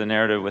connected to the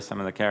narrative with some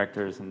of the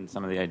characters and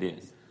some of the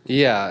ideas.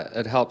 Yeah,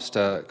 it helps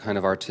to kind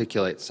of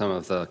articulate some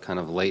of the kind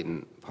of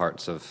latent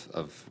parts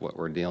of what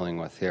we're dealing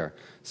with here.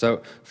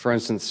 So, for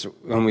instance,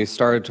 when we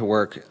started to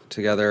work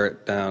together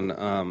down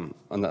on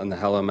the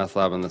Hello Meth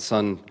Lab and the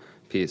Sun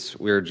piece,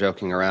 we were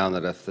joking around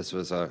that if this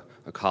was a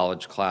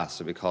college class,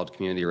 it would be called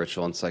Community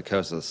Ritual and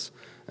Psychosis.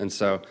 And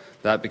so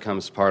that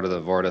becomes part of the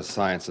Vortis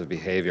science of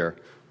behavior,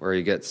 where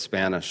you get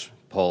Spanish,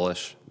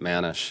 Polish,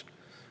 Mannish.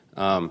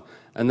 And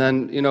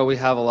then, we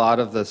have a lot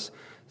of this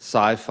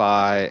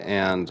sci-fi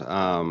and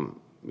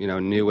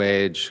new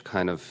age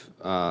kind of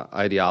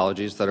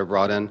ideologies that are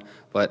brought in,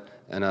 but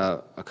in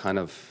a kind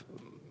of,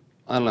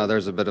 I don't know,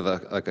 there's a bit of a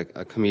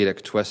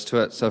comedic twist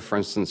to it. So for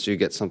instance, you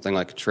get something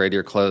like Trade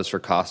Your Clothes for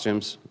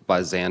Costumes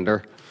by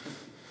Xander.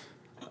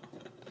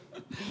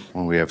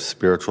 Well, we have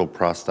Spiritual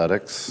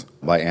Prosthetics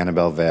by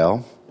Annabelle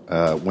Vale.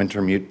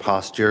 Wintermute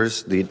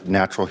Postures, The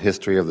Natural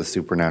History of the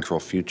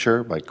Supernatural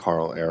Future by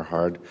Carl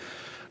Erhard.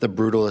 The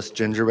Brutalist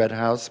Gingerbread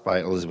House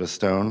by Elizabeth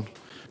Stone.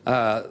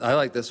 I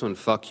like this one,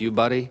 Fuck You,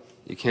 Buddy.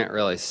 You can't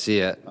really see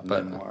it.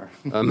 But memoir.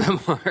 A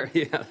memoir,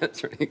 yeah,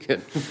 that's really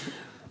good.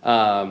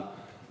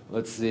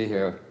 Let's see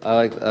here. I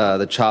like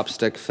The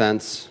Chopstick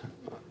Fence,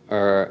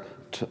 or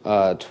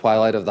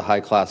Twilight of the High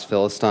Class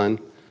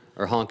Philistine,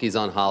 or Honkies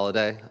on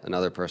Holiday,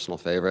 another personal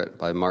favorite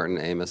by Martin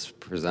Amis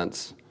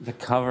Presents. The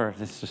cover,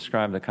 just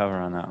describe the cover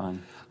on that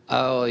one.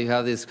 Oh, you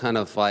have these kind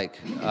of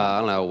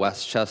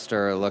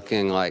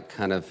Westchester-looking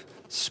kind of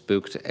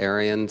spooked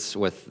Aryans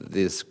with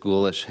these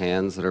ghoulish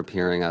hands that are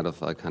peering out of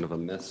kind of a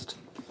mist.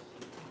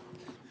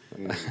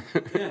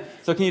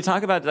 So can you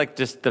talk about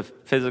just the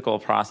physical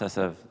process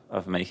of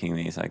making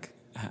these?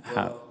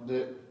 How?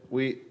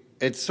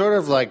 It's sort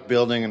of like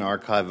building an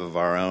archive of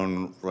our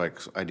own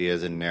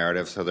ideas and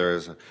narratives. So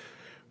there's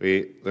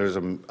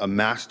a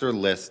master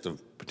list of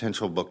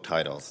potential book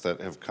titles that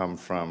have come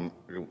from,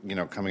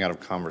 coming out of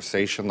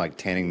conversation, like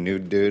Tanning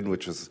Nude Dude,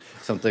 which was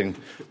something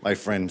my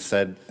friend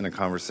said in a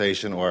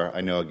conversation, or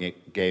I know a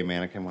gay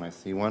mannequin when I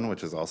see one,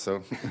 which is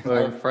also...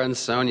 Our friend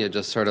Sonia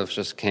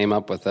just came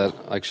up with it.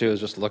 She was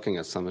just looking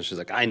at something. She's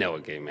like, I know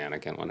a gay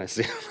mannequin when I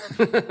see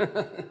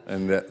it.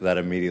 And that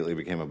immediately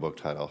became a book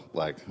title,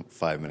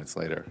 5 minutes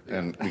later.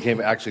 And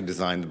actually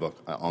designed the book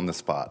on the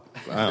spot.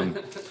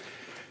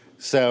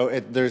 So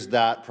there's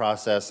that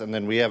process, and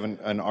then we have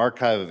an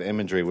archive of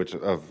imagery,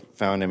 of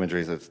found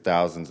imageries that's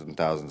thousands and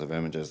thousands of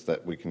images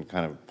that we can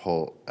kind of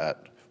pull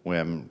at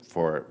whim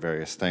for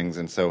various things.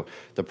 And so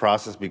the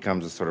process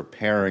becomes a sort of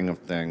pairing of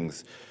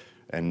things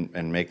and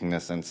making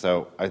this. And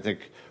so I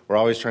think we're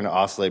always trying to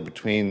oscillate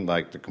between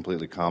the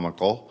completely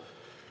comical,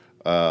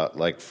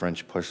 like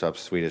French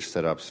push-ups, Swedish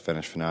sit-ups,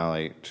 Finnish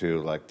finale,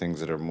 to things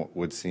that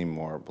would seem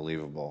more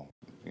believable.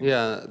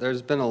 Yeah,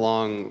 there's been a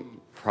long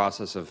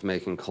process of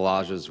making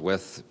collages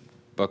with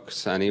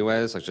books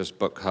anyways, just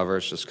book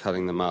covers, just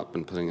cutting them up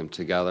and putting them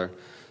together.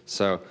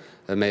 So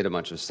it made a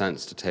bunch of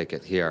sense to take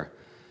it here.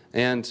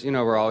 And,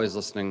 we're always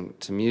listening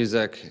to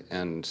music,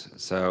 and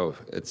so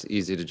it's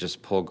easy to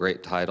just pull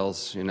great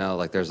titles,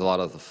 like there's a lot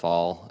of The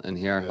Fall in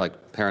here,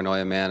 like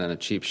Paranoia Man and A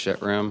Cheap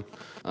Shit Room.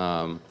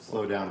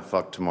 Slow Down,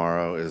 Fuck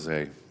Tomorrow is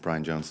a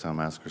Brian Jonestown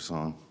Massacre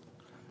song.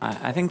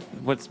 I think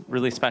what's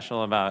really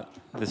special about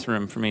this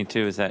room for me,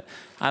 too, is that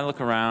I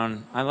look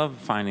around. I love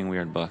finding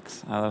weird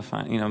books. I love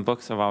finding,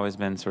 books have always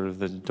been sort of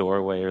the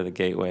doorway or the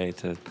gateway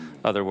to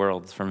other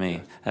worlds for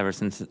me ever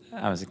since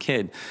I was a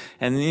kid.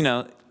 And,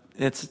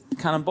 it's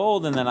kind of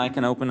bold, and then I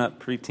can open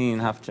up Preteen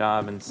Huff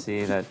Job and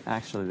see that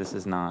actually this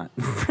is not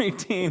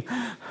Preteen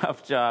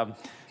Huff Job.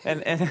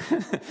 And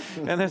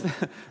there's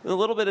a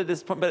little bit of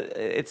disappointment, but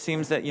it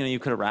seems that, you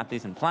could have wrapped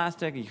these in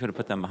plastic, you could have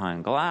put them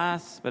behind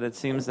glass, but it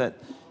seems that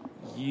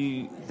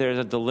there's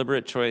a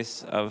deliberate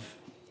choice of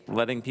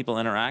letting people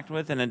interact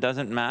with, and it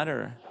doesn't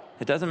matter.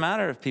 It doesn't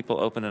matter if people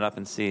open it up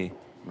and see,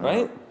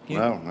 right?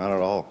 No, not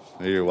at all.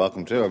 You're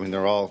welcome to. I mean,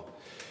 they're all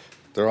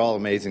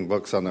amazing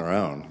books on their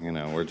own.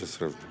 We're just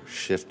sort of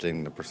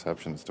shifting the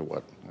perceptions to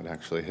what it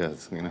actually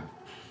is.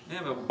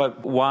 Yeah,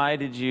 but why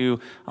did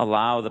you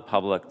allow the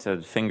public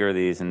to finger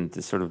these and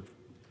to sort of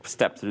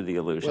step through the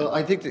illusion? Well,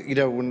 I think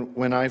that,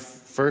 when I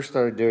first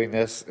started doing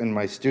this in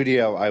my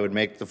studio, I would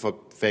make the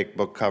fake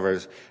book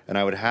covers, and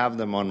I would have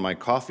them on my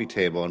coffee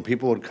table, and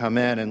people would come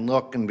in and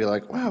look and be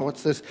like, wow,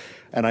 what's this?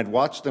 And I'd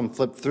watch them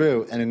flip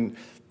through, and in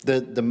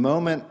the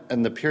moment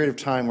and the period of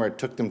time where it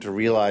took them to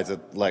realize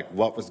that, like,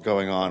 what was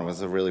going on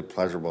was a really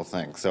pleasurable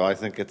thing. So I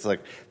think it's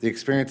like the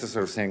experience of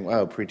sort of saying,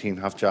 wow, Preteen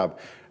Huff Job,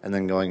 and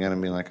then going in and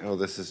being like, oh,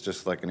 this is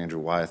just like an Andrew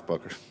Wyeth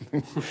book or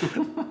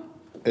something.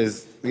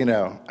 Is,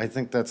 I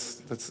think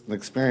that's an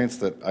experience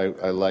that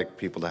I like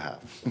people to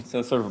have.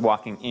 So sort of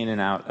walking in and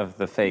out of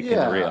the fake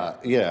and the real.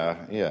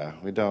 Yeah.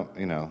 We don't,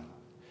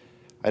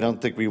 I don't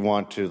think we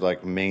want to,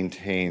 like,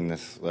 maintain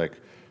this, like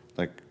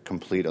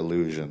complete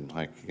illusion.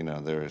 Like,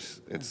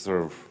 it's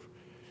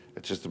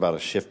just about a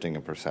shifting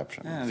of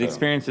perception. Yeah, the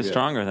experience is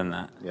stronger than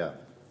that. Yeah.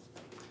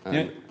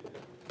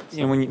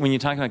 When you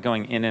talk about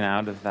going in and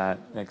out of that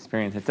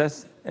experience,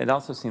 it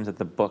also seems that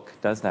the book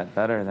does that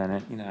better than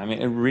it.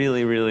 It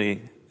really,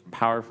 really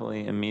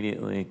powerfully,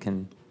 immediately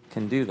can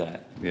do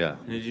that. Yeah.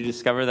 And did you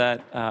discover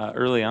that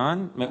early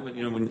on?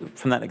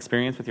 From that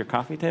experience with your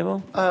coffee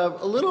table?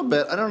 A little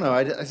bit. I don't know.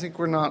 I think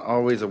we're not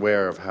always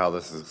aware of how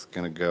this is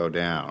going to go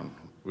down.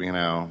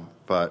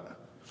 But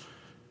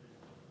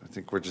I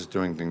think we're just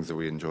doing things that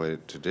we enjoy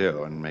to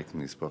do, and making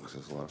these books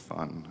is a lot of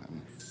fun.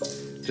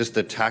 And just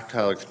the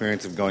tactile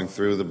experience of going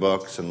through the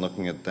books and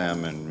looking at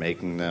them and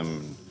making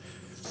them,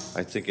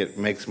 I think it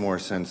makes more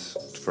sense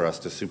for us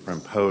to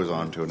superimpose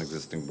onto an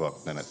existing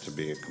book than it to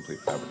be a complete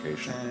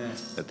fabrication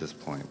at this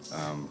point.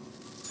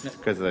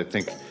 Because I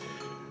think,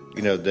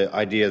 the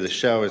idea of the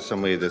show is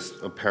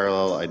a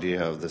parallel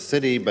idea of the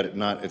city, but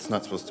it's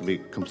not supposed to be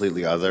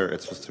completely other.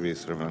 It's supposed to be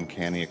sort of an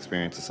uncanny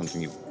experience of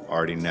something you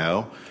already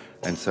know.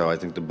 And so I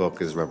think the book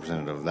is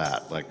representative of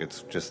that. Like,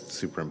 it's just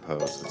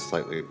superimposed. It's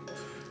slightly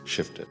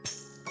shifted.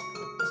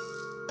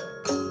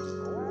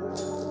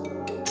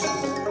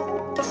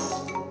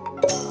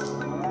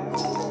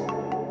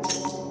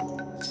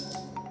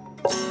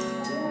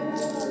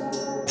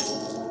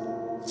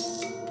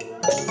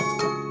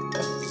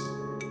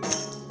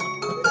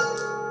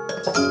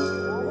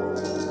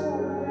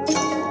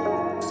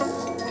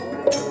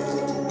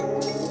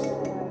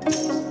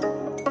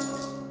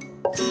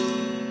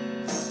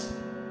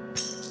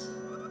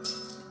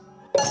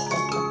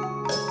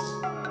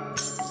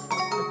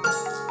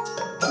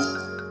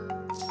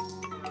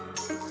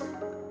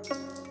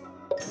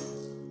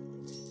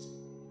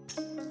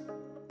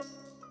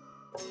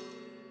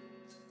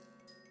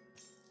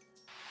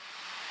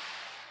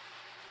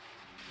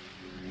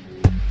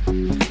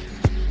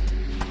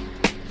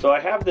 So I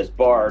have this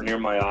bar near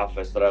my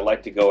office that I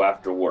like to go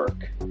after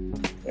work,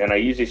 and I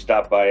usually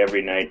stop by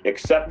every night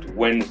except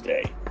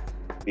Wednesday,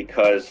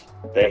 because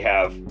they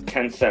have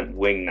 10-cent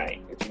wing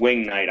night. It's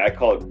wing night. I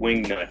call it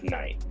wing nut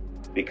night,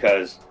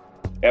 because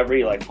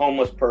every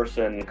homeless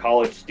person,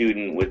 college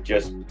student with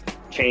just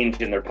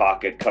change in their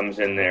pocket comes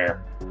in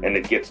there, and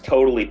it gets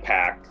totally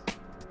packed,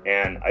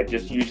 and I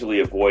just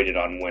usually avoid it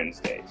on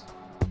Wednesdays.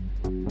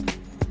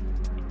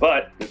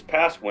 But this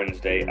past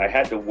Wednesday, I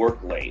had to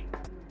work late,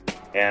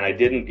 and I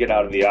didn't get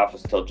out of the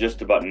office till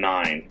just about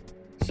 9.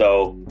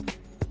 So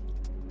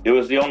it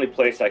was the only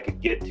place I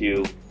could get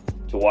to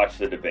watch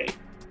the debate.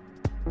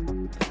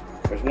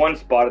 There's one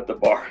spot at the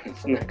bar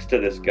that's next to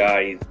this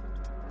guy.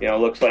 He,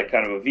 looks like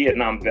kind of a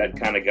Vietnam vet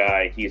kind of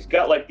guy. He's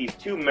got these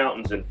two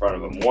mountains in front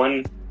of him.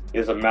 One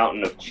is a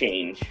mountain of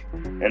change,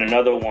 and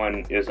another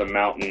one is a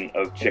mountain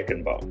of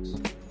chicken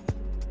bones.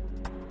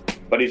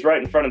 But he's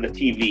right in front of the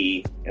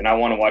TV, and I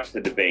want to watch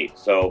the debate.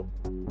 So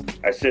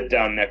I sit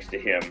down next to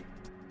him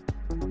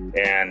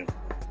and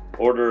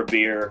order a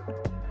beer,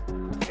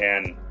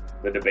 and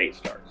the debate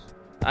starts.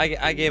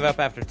 I gave up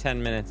after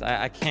 10 minutes.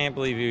 I can't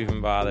believe you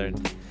even bothered.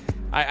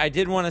 I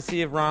did want to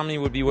see if Romney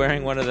would be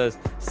wearing one of those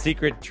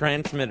secret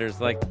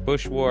transmitters like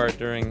Bush wore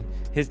during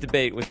his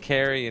debate with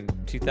Kerry in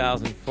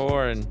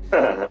 2004. And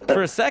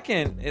for a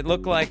second, it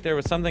looked like there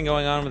was something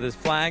going on with his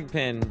flag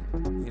pin,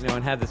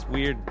 and had this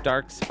weird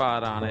dark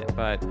spot on it.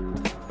 But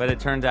it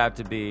turned out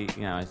to be,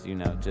 as you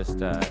know,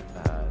 just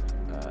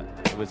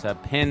it was a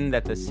pin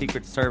that the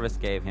Secret Service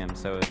gave him.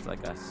 So it's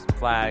like a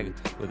flag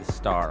with a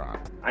star on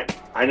it.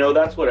 I know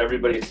that's what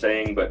everybody's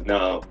saying, but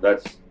no,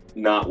 that's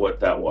not what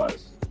that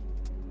was.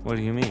 What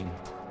do you mean?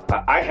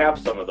 I have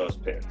some of those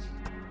pins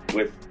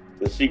with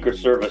the Secret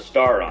Service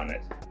star on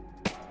it.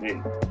 I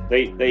mean,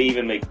 they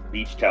even make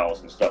beach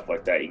towels and stuff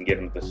like that. You can get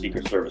them at the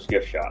Secret Service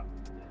gift shop.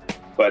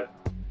 But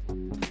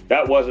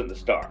that wasn't the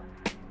star.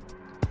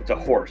 It's a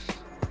horse.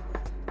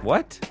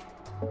 What?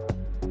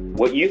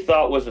 What you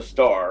thought was a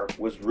star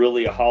was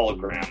really a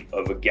hologram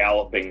of a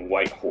galloping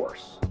white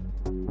horse.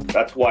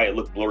 That's why it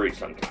looked blurry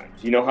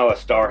sometimes. You know how a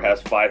star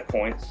has 5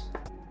 points?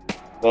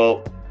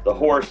 Well, the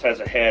horse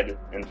has a head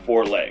and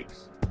 4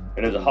 legs,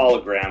 and is a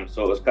hologram,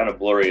 so it was kind of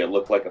blurry. It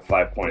looked like a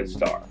 5-pointed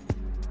star,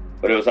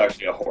 but it was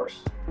actually a horse.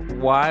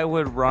 Why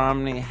would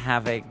Romney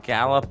have a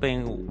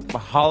galloping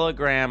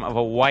hologram of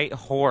a white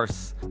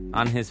horse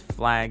on his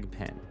flag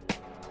pin?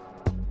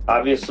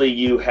 Obviously,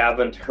 you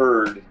haven't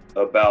heard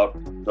about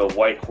the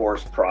white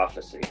horse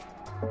prophecy.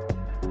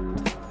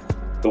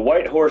 The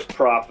white horse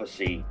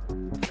prophecy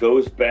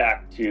goes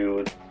back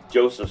to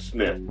Joseph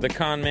Smith. The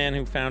con man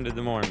who founded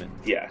the Mormons.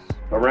 Yes.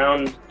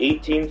 Around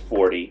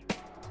 1840,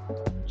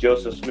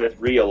 Joseph Smith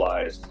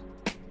realized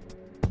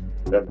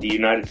that the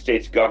United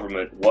States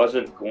government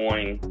wasn't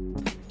going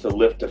to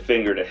lift a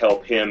finger to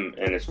help him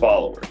and his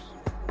followers.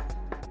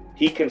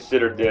 He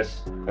considered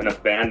this an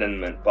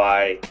abandonment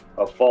by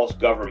a false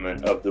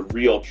government of the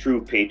real true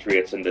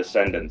patriots and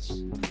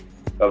descendants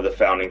of the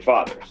founding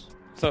fathers.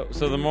 So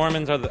the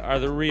Mormons are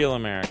the real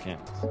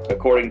Americans.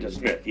 According to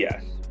Smith,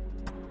 yes.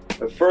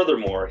 But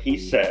furthermore, he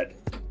said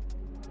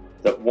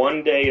that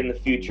one day in the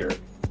future,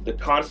 the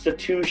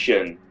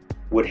Constitution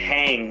would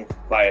hang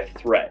by a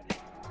thread.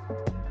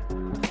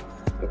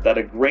 But that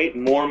a great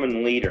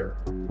Mormon leader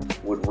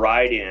would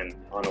ride in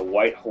on a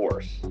white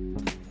horse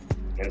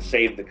and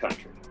save the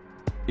country.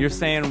 You're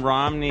saying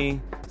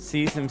Romney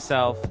sees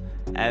himself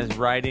as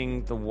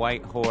riding the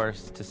white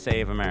horse to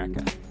save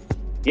America?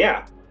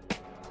 Yeah.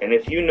 And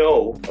if you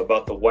know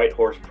about the white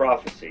horse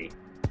prophecy,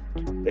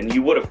 then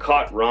you would have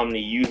caught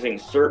Romney using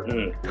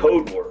certain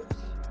code words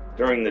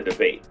during the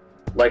debate.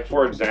 Like,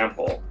 for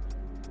example,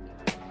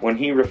 when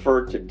he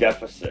referred to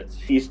deficits,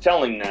 he's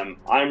telling them,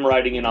 I'm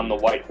riding in on the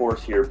white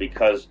horse here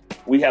because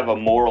we have a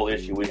moral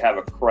issue, we have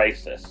a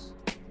crisis.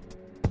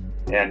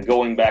 And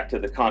going back to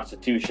the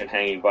Constitution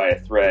hanging by a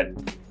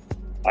thread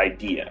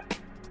idea.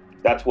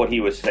 That's what he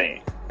was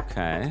saying.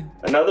 Okay.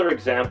 Another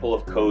example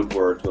of code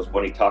words was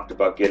when he talked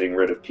about getting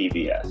rid of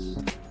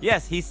PBS.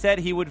 Yes, he said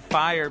he would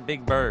fire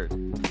Big Bird.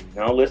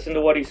 Now listen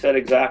to what he said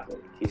exactly.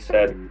 He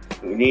said,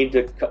 we need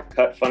to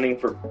cut funding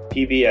for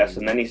PBS.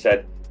 And then he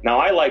said, now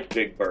I like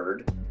Big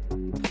Bird.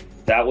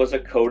 That was a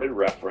coded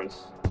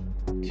reference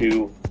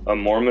to a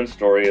Mormon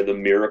story of the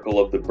miracle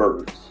of the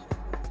birds.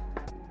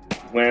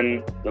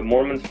 When the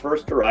Mormons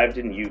first arrived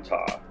in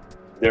Utah,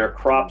 their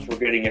crops were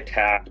getting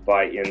attacked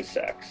by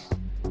insects.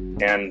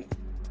 And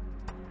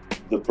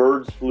the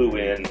birds flew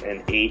in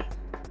and ate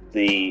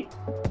the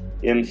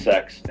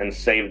insects and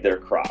saved their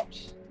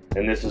crops.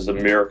 And this is a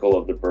miracle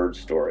of the bird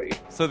story.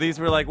 So these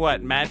were like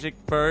what, magic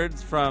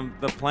birds from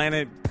the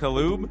planet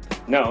Kalub?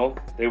 No,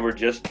 they were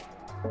just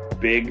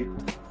big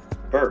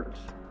birds.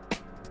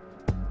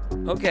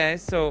 Okay,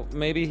 so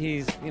maybe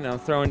he's,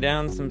 throwing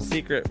down some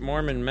secret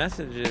Mormon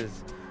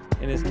messages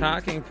in his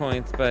talking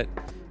points, but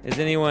is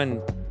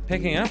anyone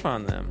picking up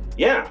on them?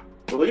 Yeah,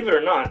 believe it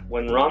or not,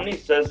 when Romney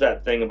says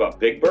that thing about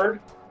Big Bird,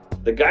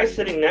 the guy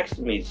sitting next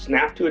to me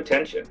snapped to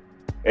attention,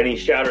 and he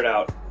shouted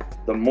out,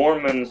 the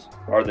Mormons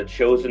are the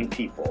chosen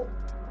people,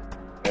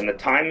 and the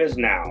time is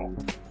now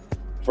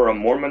for a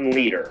Mormon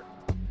leader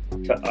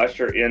to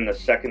usher in the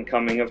second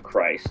coming of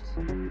Christ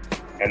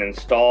and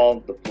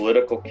install the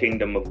political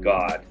kingdom of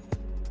God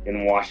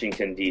in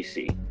Washington,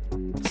 D.C.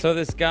 So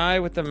this guy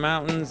with the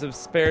mountains of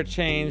spare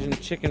change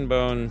and chicken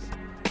bones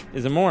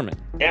is a Mormon?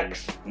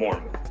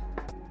 Ex-Mormon.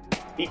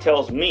 He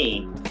tells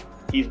me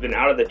he's been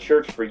out of the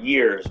church for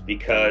years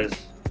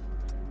because,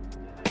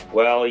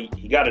 well,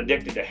 he got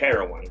addicted to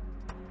heroin.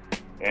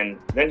 And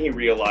then he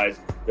realized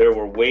there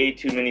were way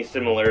too many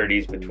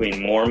similarities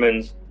between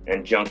Mormons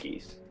and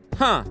junkies.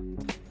 Huh.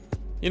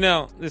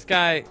 This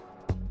guy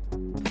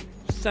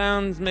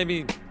sounds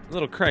maybe a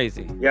little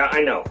crazy. Yeah,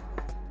 I know.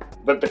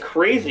 But the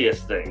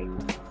craziest thing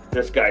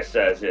this guy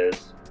says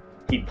is,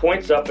 he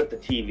points up at the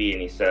TV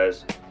and he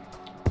says,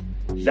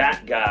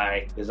 that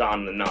guy is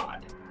on the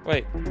nod.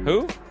 Wait,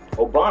 who?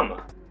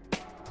 Obama.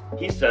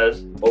 He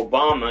says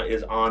Obama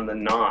is on the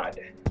nod.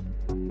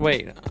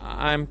 Wait,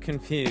 I'm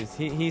confused.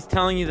 He's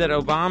telling you that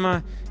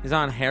Obama is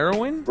on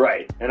heroin?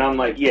 Right. And I'm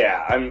like,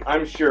 yeah,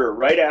 I'm sure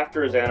right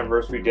after his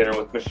anniversary dinner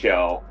with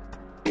Michelle,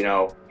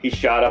 he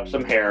shot up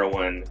some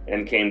heroin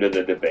and came to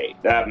the debate.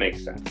 That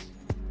makes sense.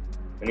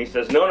 And he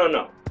says,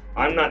 no,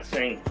 I'm not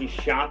saying he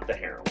shot the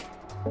heroin.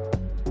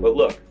 But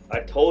look, I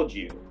told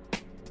you,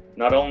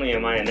 not only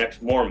am I an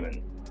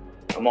ex-Mormon,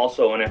 I'm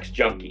also an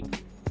ex-junkie.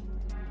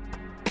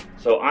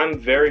 So I'm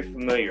very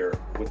familiar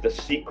with the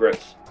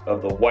secrets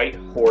of the White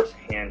Horse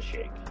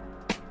Handshake.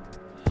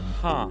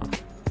 Huh.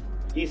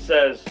 He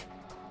says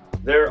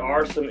there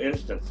are some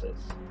instances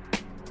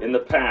in the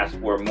past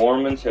where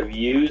Mormons have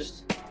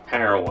used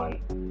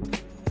heroin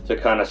to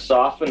kind of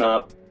soften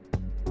up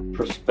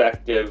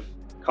prospective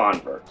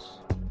converts.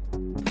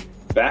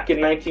 Back in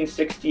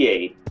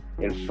 1968,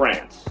 in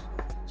France,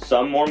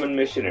 some Mormon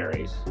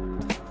missionaries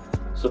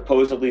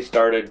supposedly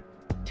started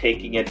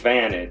taking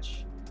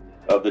advantage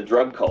of the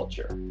drug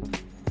culture.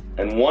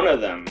 And one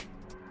of them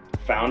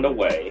found a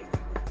way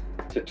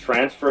to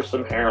transfer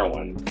some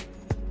heroin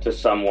to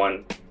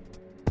someone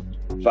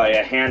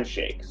via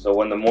handshake. So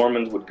when the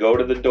Mormons would go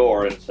to the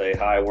door and say,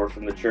 "Hi, we're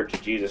from the Church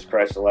of Jesus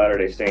Christ of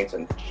Latter-day Saints,"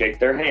 and shake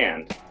their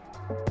hand,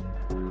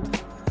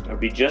 it would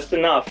be just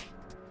enough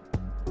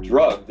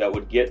drug that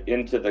would get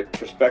into the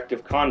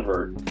prospective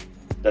convert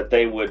that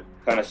they would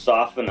kind of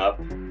soften up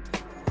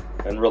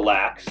and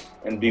relax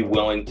and be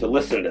willing to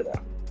listen to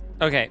them.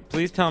 Okay,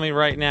 please tell me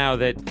right now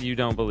that you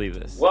don't believe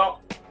this.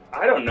 Well,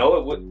 I don't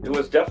know. It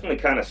was definitely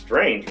kind of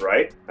strange,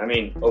 right? I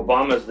mean,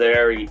 Obama's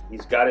there.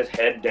 He's got his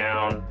head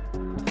down.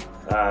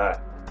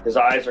 His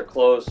eyes are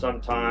closed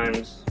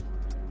sometimes.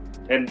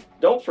 And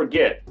don't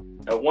forget,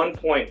 at one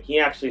point, he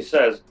actually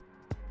says,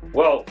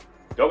 well,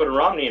 Governor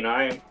Romney and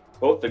I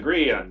both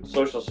agree on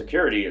Social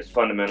Security is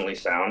fundamentally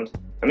sound.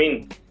 I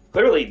mean,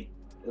 clearly,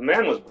 the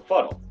man was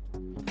befuddled.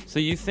 So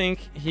you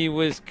think he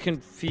was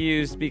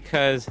confused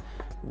because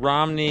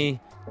Romney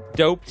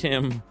doped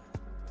him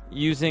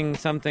using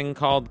something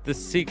called the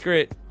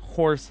secret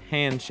horse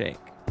handshake?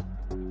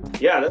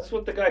 Yeah, that's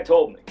what the guy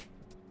told me.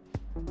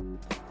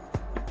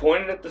 He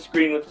pointed at the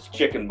screen with his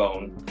chicken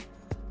bone,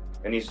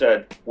 and he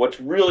said,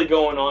 what's really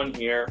going on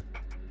here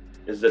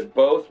is that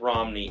both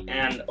Romney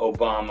and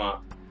Obama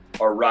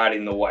are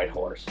riding the white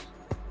horse.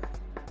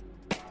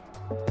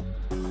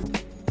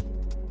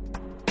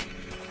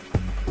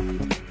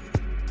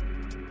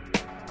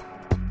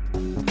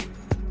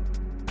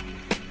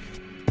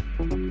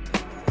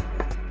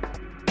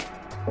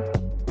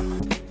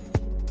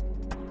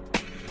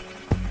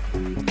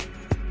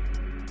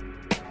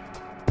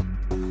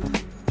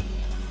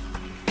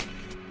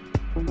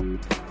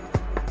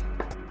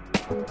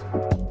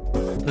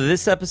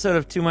 This episode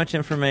of Too Much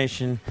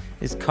Information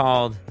is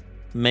called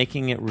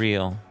Making It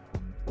Real.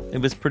 It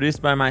was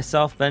produced by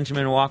myself,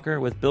 Benjamin Walker,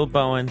 with Bill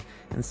Bowen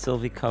and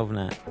Sylvie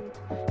Kovnat.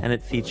 And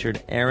it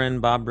featured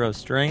Aaron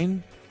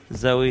Bobrow-Strain,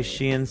 Zoe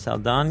Sheehan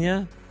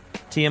Saldana,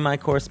 TMI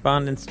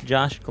correspondents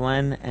Josh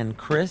Glenn and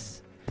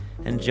Chris,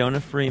 and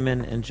Jonah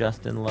Freeman and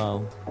Justin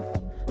Lowe.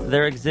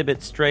 Their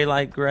exhibit Stray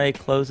Light Gray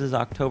closes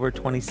October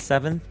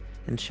 27th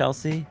in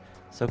Chelsea,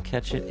 so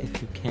catch it if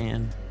you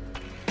can.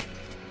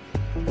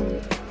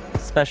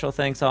 Special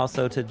thanks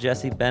also to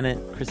Jesse Bennett,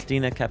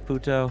 Christina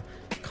Caputo,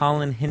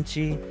 Colin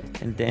Hinchy,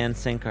 and Dan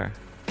Sinker.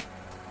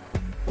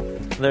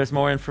 There's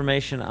more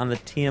information on the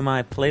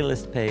TMI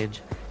playlist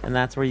page, and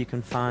that's where you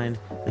can find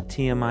the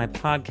TMI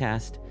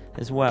podcast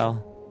as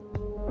well.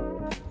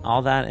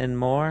 All that and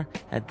more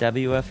at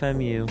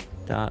WFMU.org.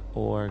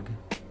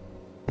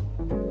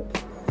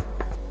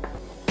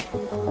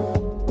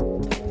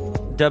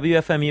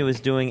 WFMU is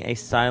doing a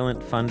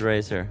silent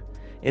fundraiser.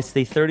 It's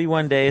the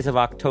 31 Days of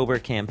October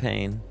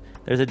campaign.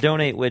 There's a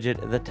donate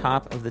widget at the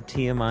top of the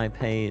TMI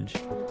page.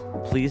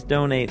 Please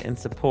donate and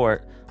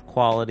support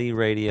quality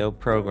radio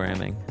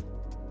programming.